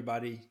much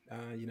everybody.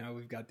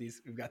 We've got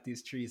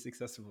these trees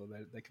accessible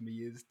that can be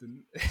used,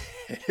 and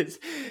it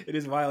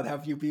is wild how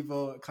few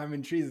people climb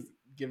in trees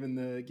given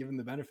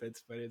the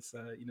benefits. But it's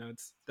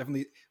it's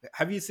definitely.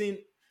 Have you seen,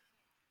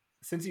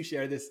 since you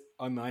share this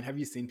online, have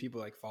you seen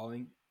people like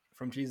falling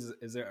from trees?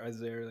 Is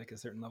there like a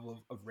certain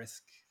level of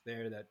risk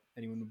there that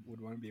anyone would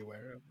want to be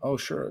aware of? Oh,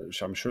 sure.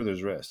 I'm sure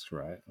there's risks,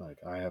 right? Like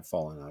I have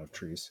fallen out of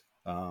trees.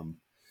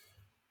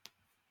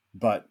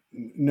 But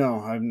no,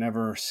 I've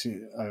never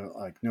seen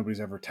like nobody's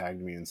ever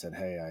tagged me and said,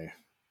 "Hey,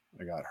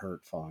 I got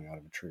hurt falling out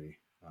of a tree."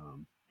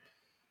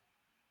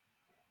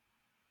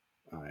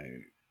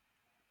 I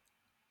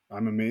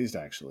I'm amazed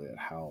actually at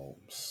how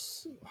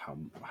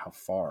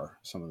far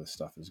some of this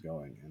stuff is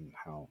going and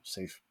how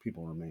safe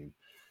people remain.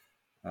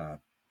 Uh,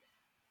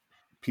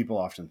 People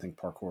often think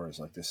parkour is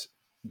like this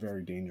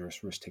very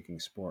dangerous, risk-taking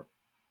sport,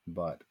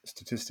 but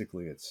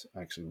statistically, it's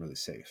actually really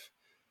safe.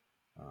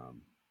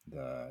 Um,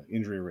 the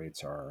injury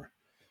rates are,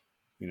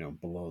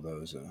 below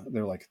those.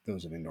 They're like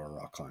those of indoor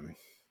rock climbing,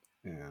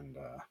 and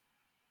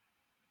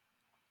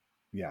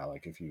yeah,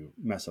 like if you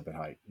mess up at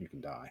height, you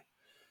can die.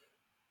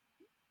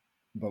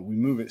 But we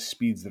move at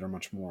speeds that are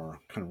much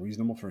more kind of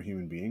reasonable for a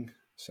human being.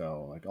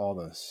 So, like all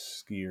the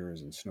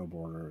skiers and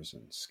snowboarders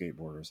and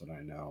skateboarders that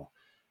I know,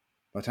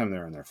 by the time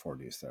they're in their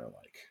 40s, they're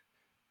like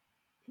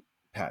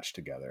patched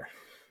together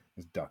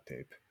with duct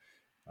tape.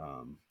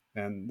 Um,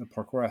 and the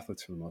parkour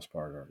athletes, for the most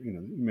part, are,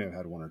 you may have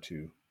had one or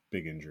two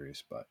big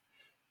injuries, but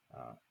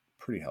uh,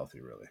 pretty healthy,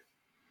 really.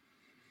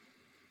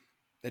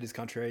 That is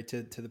contrary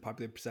to the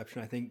popular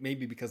perception. I think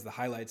maybe because the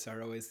highlights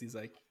are always these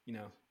like,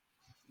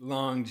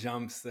 long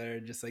jumps that are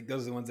just like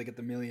those are the ones that get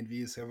the million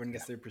views. So everyone Yeah,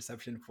 gets their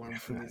perception formed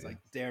from these yeah, like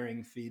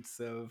daring feats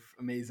of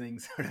amazing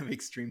sort of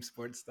extreme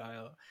sports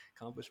style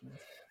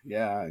accomplishments.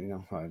 yeah.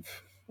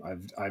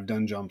 I've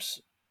done jumps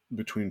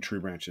between tree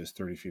branches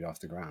 30 feet off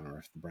the ground, or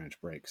if the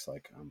branch breaks,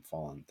 like I'm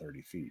falling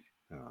 30 feet.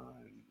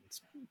 And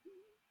it's,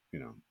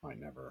 might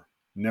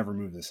never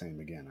move the same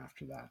again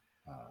after that.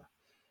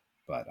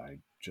 But I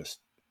just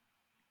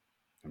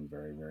am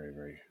very, very,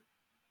 very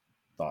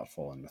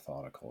thoughtful and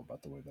methodical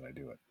about the way that I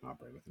do it and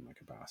operate within my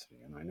capacity.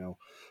 And I know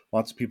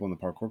lots of people in the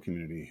parkour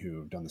community who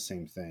have done the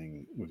same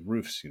thing with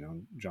roofs,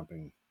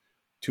 jumping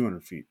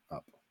 200 feet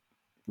up,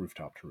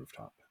 rooftop to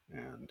rooftop.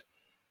 And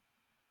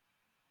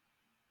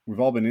we've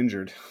all been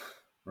injured,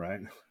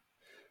 right?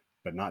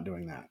 But not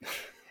doing that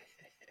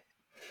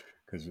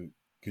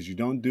because you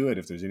don't do it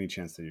if there's any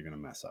chance that you're going to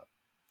mess up,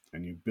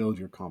 and you build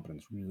your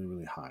confidence really,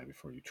 really high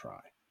before you try.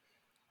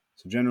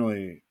 So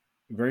generally,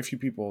 very few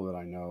people that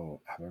I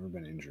know have ever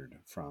been injured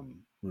from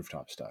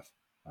rooftop stuff.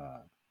 Uh,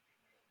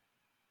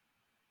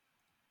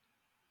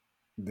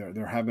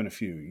 there have been a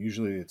few.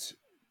 Usually, it's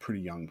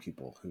pretty young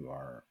people who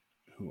are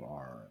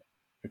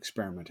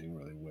experimenting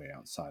really way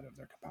outside of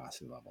their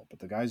capacity level. But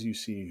the guys you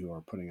see who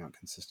are putting out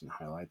consistent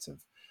highlights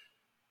of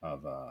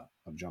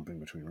jumping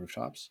between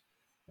rooftops,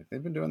 like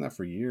they've been doing that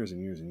for years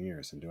and years and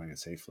years and doing it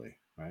safely,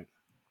 right?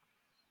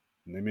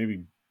 And they may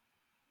be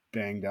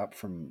banged up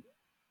from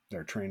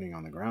their training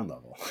on the ground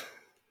level.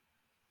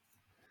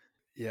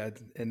 Yeah,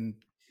 and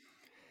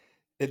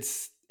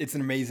it's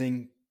an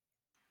amazing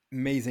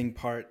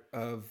part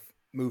of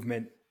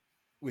movement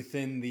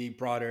within the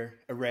broader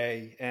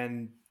array.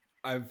 And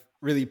I've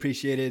really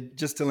appreciated,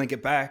 just to link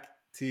it back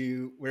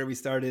to where we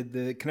started,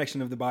 the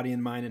connection of the body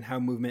and mind and how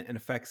movement and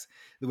affects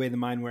the way the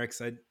mind works.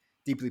 I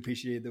deeply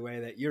appreciated the way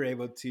that you're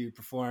able to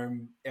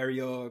perform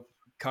aerial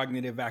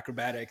cognitive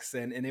acrobatics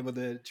and able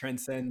to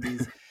transcend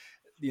these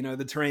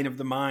the terrain of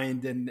the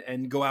mind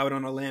and go out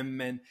on a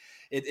limb. And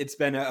it's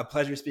been a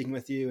pleasure speaking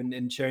with you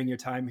and sharing your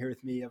time here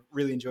with me. I've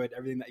really enjoyed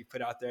everything that you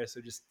put out there.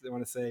 So just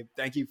want to say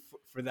thank you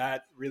for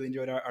that. Really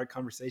enjoyed our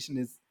conversation.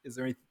 Is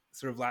there any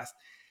sort of last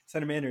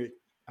sentiment or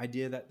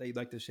idea that you'd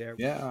like to share?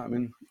 Yeah, I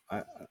mean,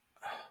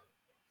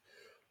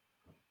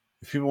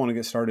 if people want to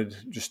get started,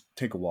 just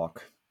take a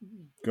walk.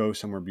 Go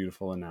somewhere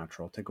beautiful and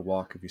natural. Take a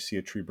walk. If you see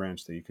a tree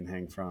branch that you can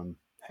hang from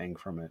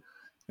it.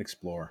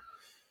 Explore.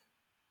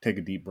 Take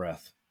a deep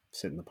breath.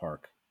 Sit in the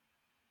park.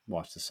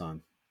 Watch the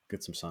sun.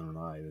 Get some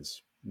sunlight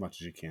as much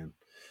as you can.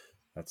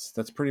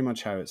 That's pretty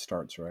much how it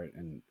starts, right?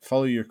 And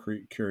follow your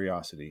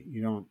curiosity.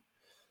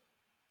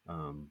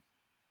 Um,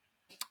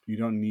 you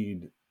don't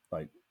need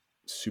like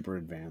super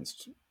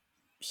advanced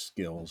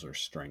skills or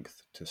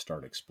strength to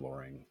start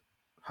exploring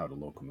how to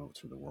locomote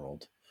through the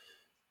world.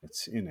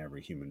 It's in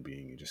every human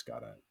being. You just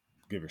gotta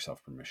give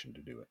yourself permission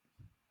to do it.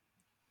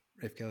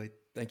 Rafe Kelley,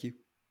 thank you.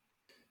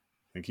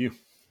 Thank you.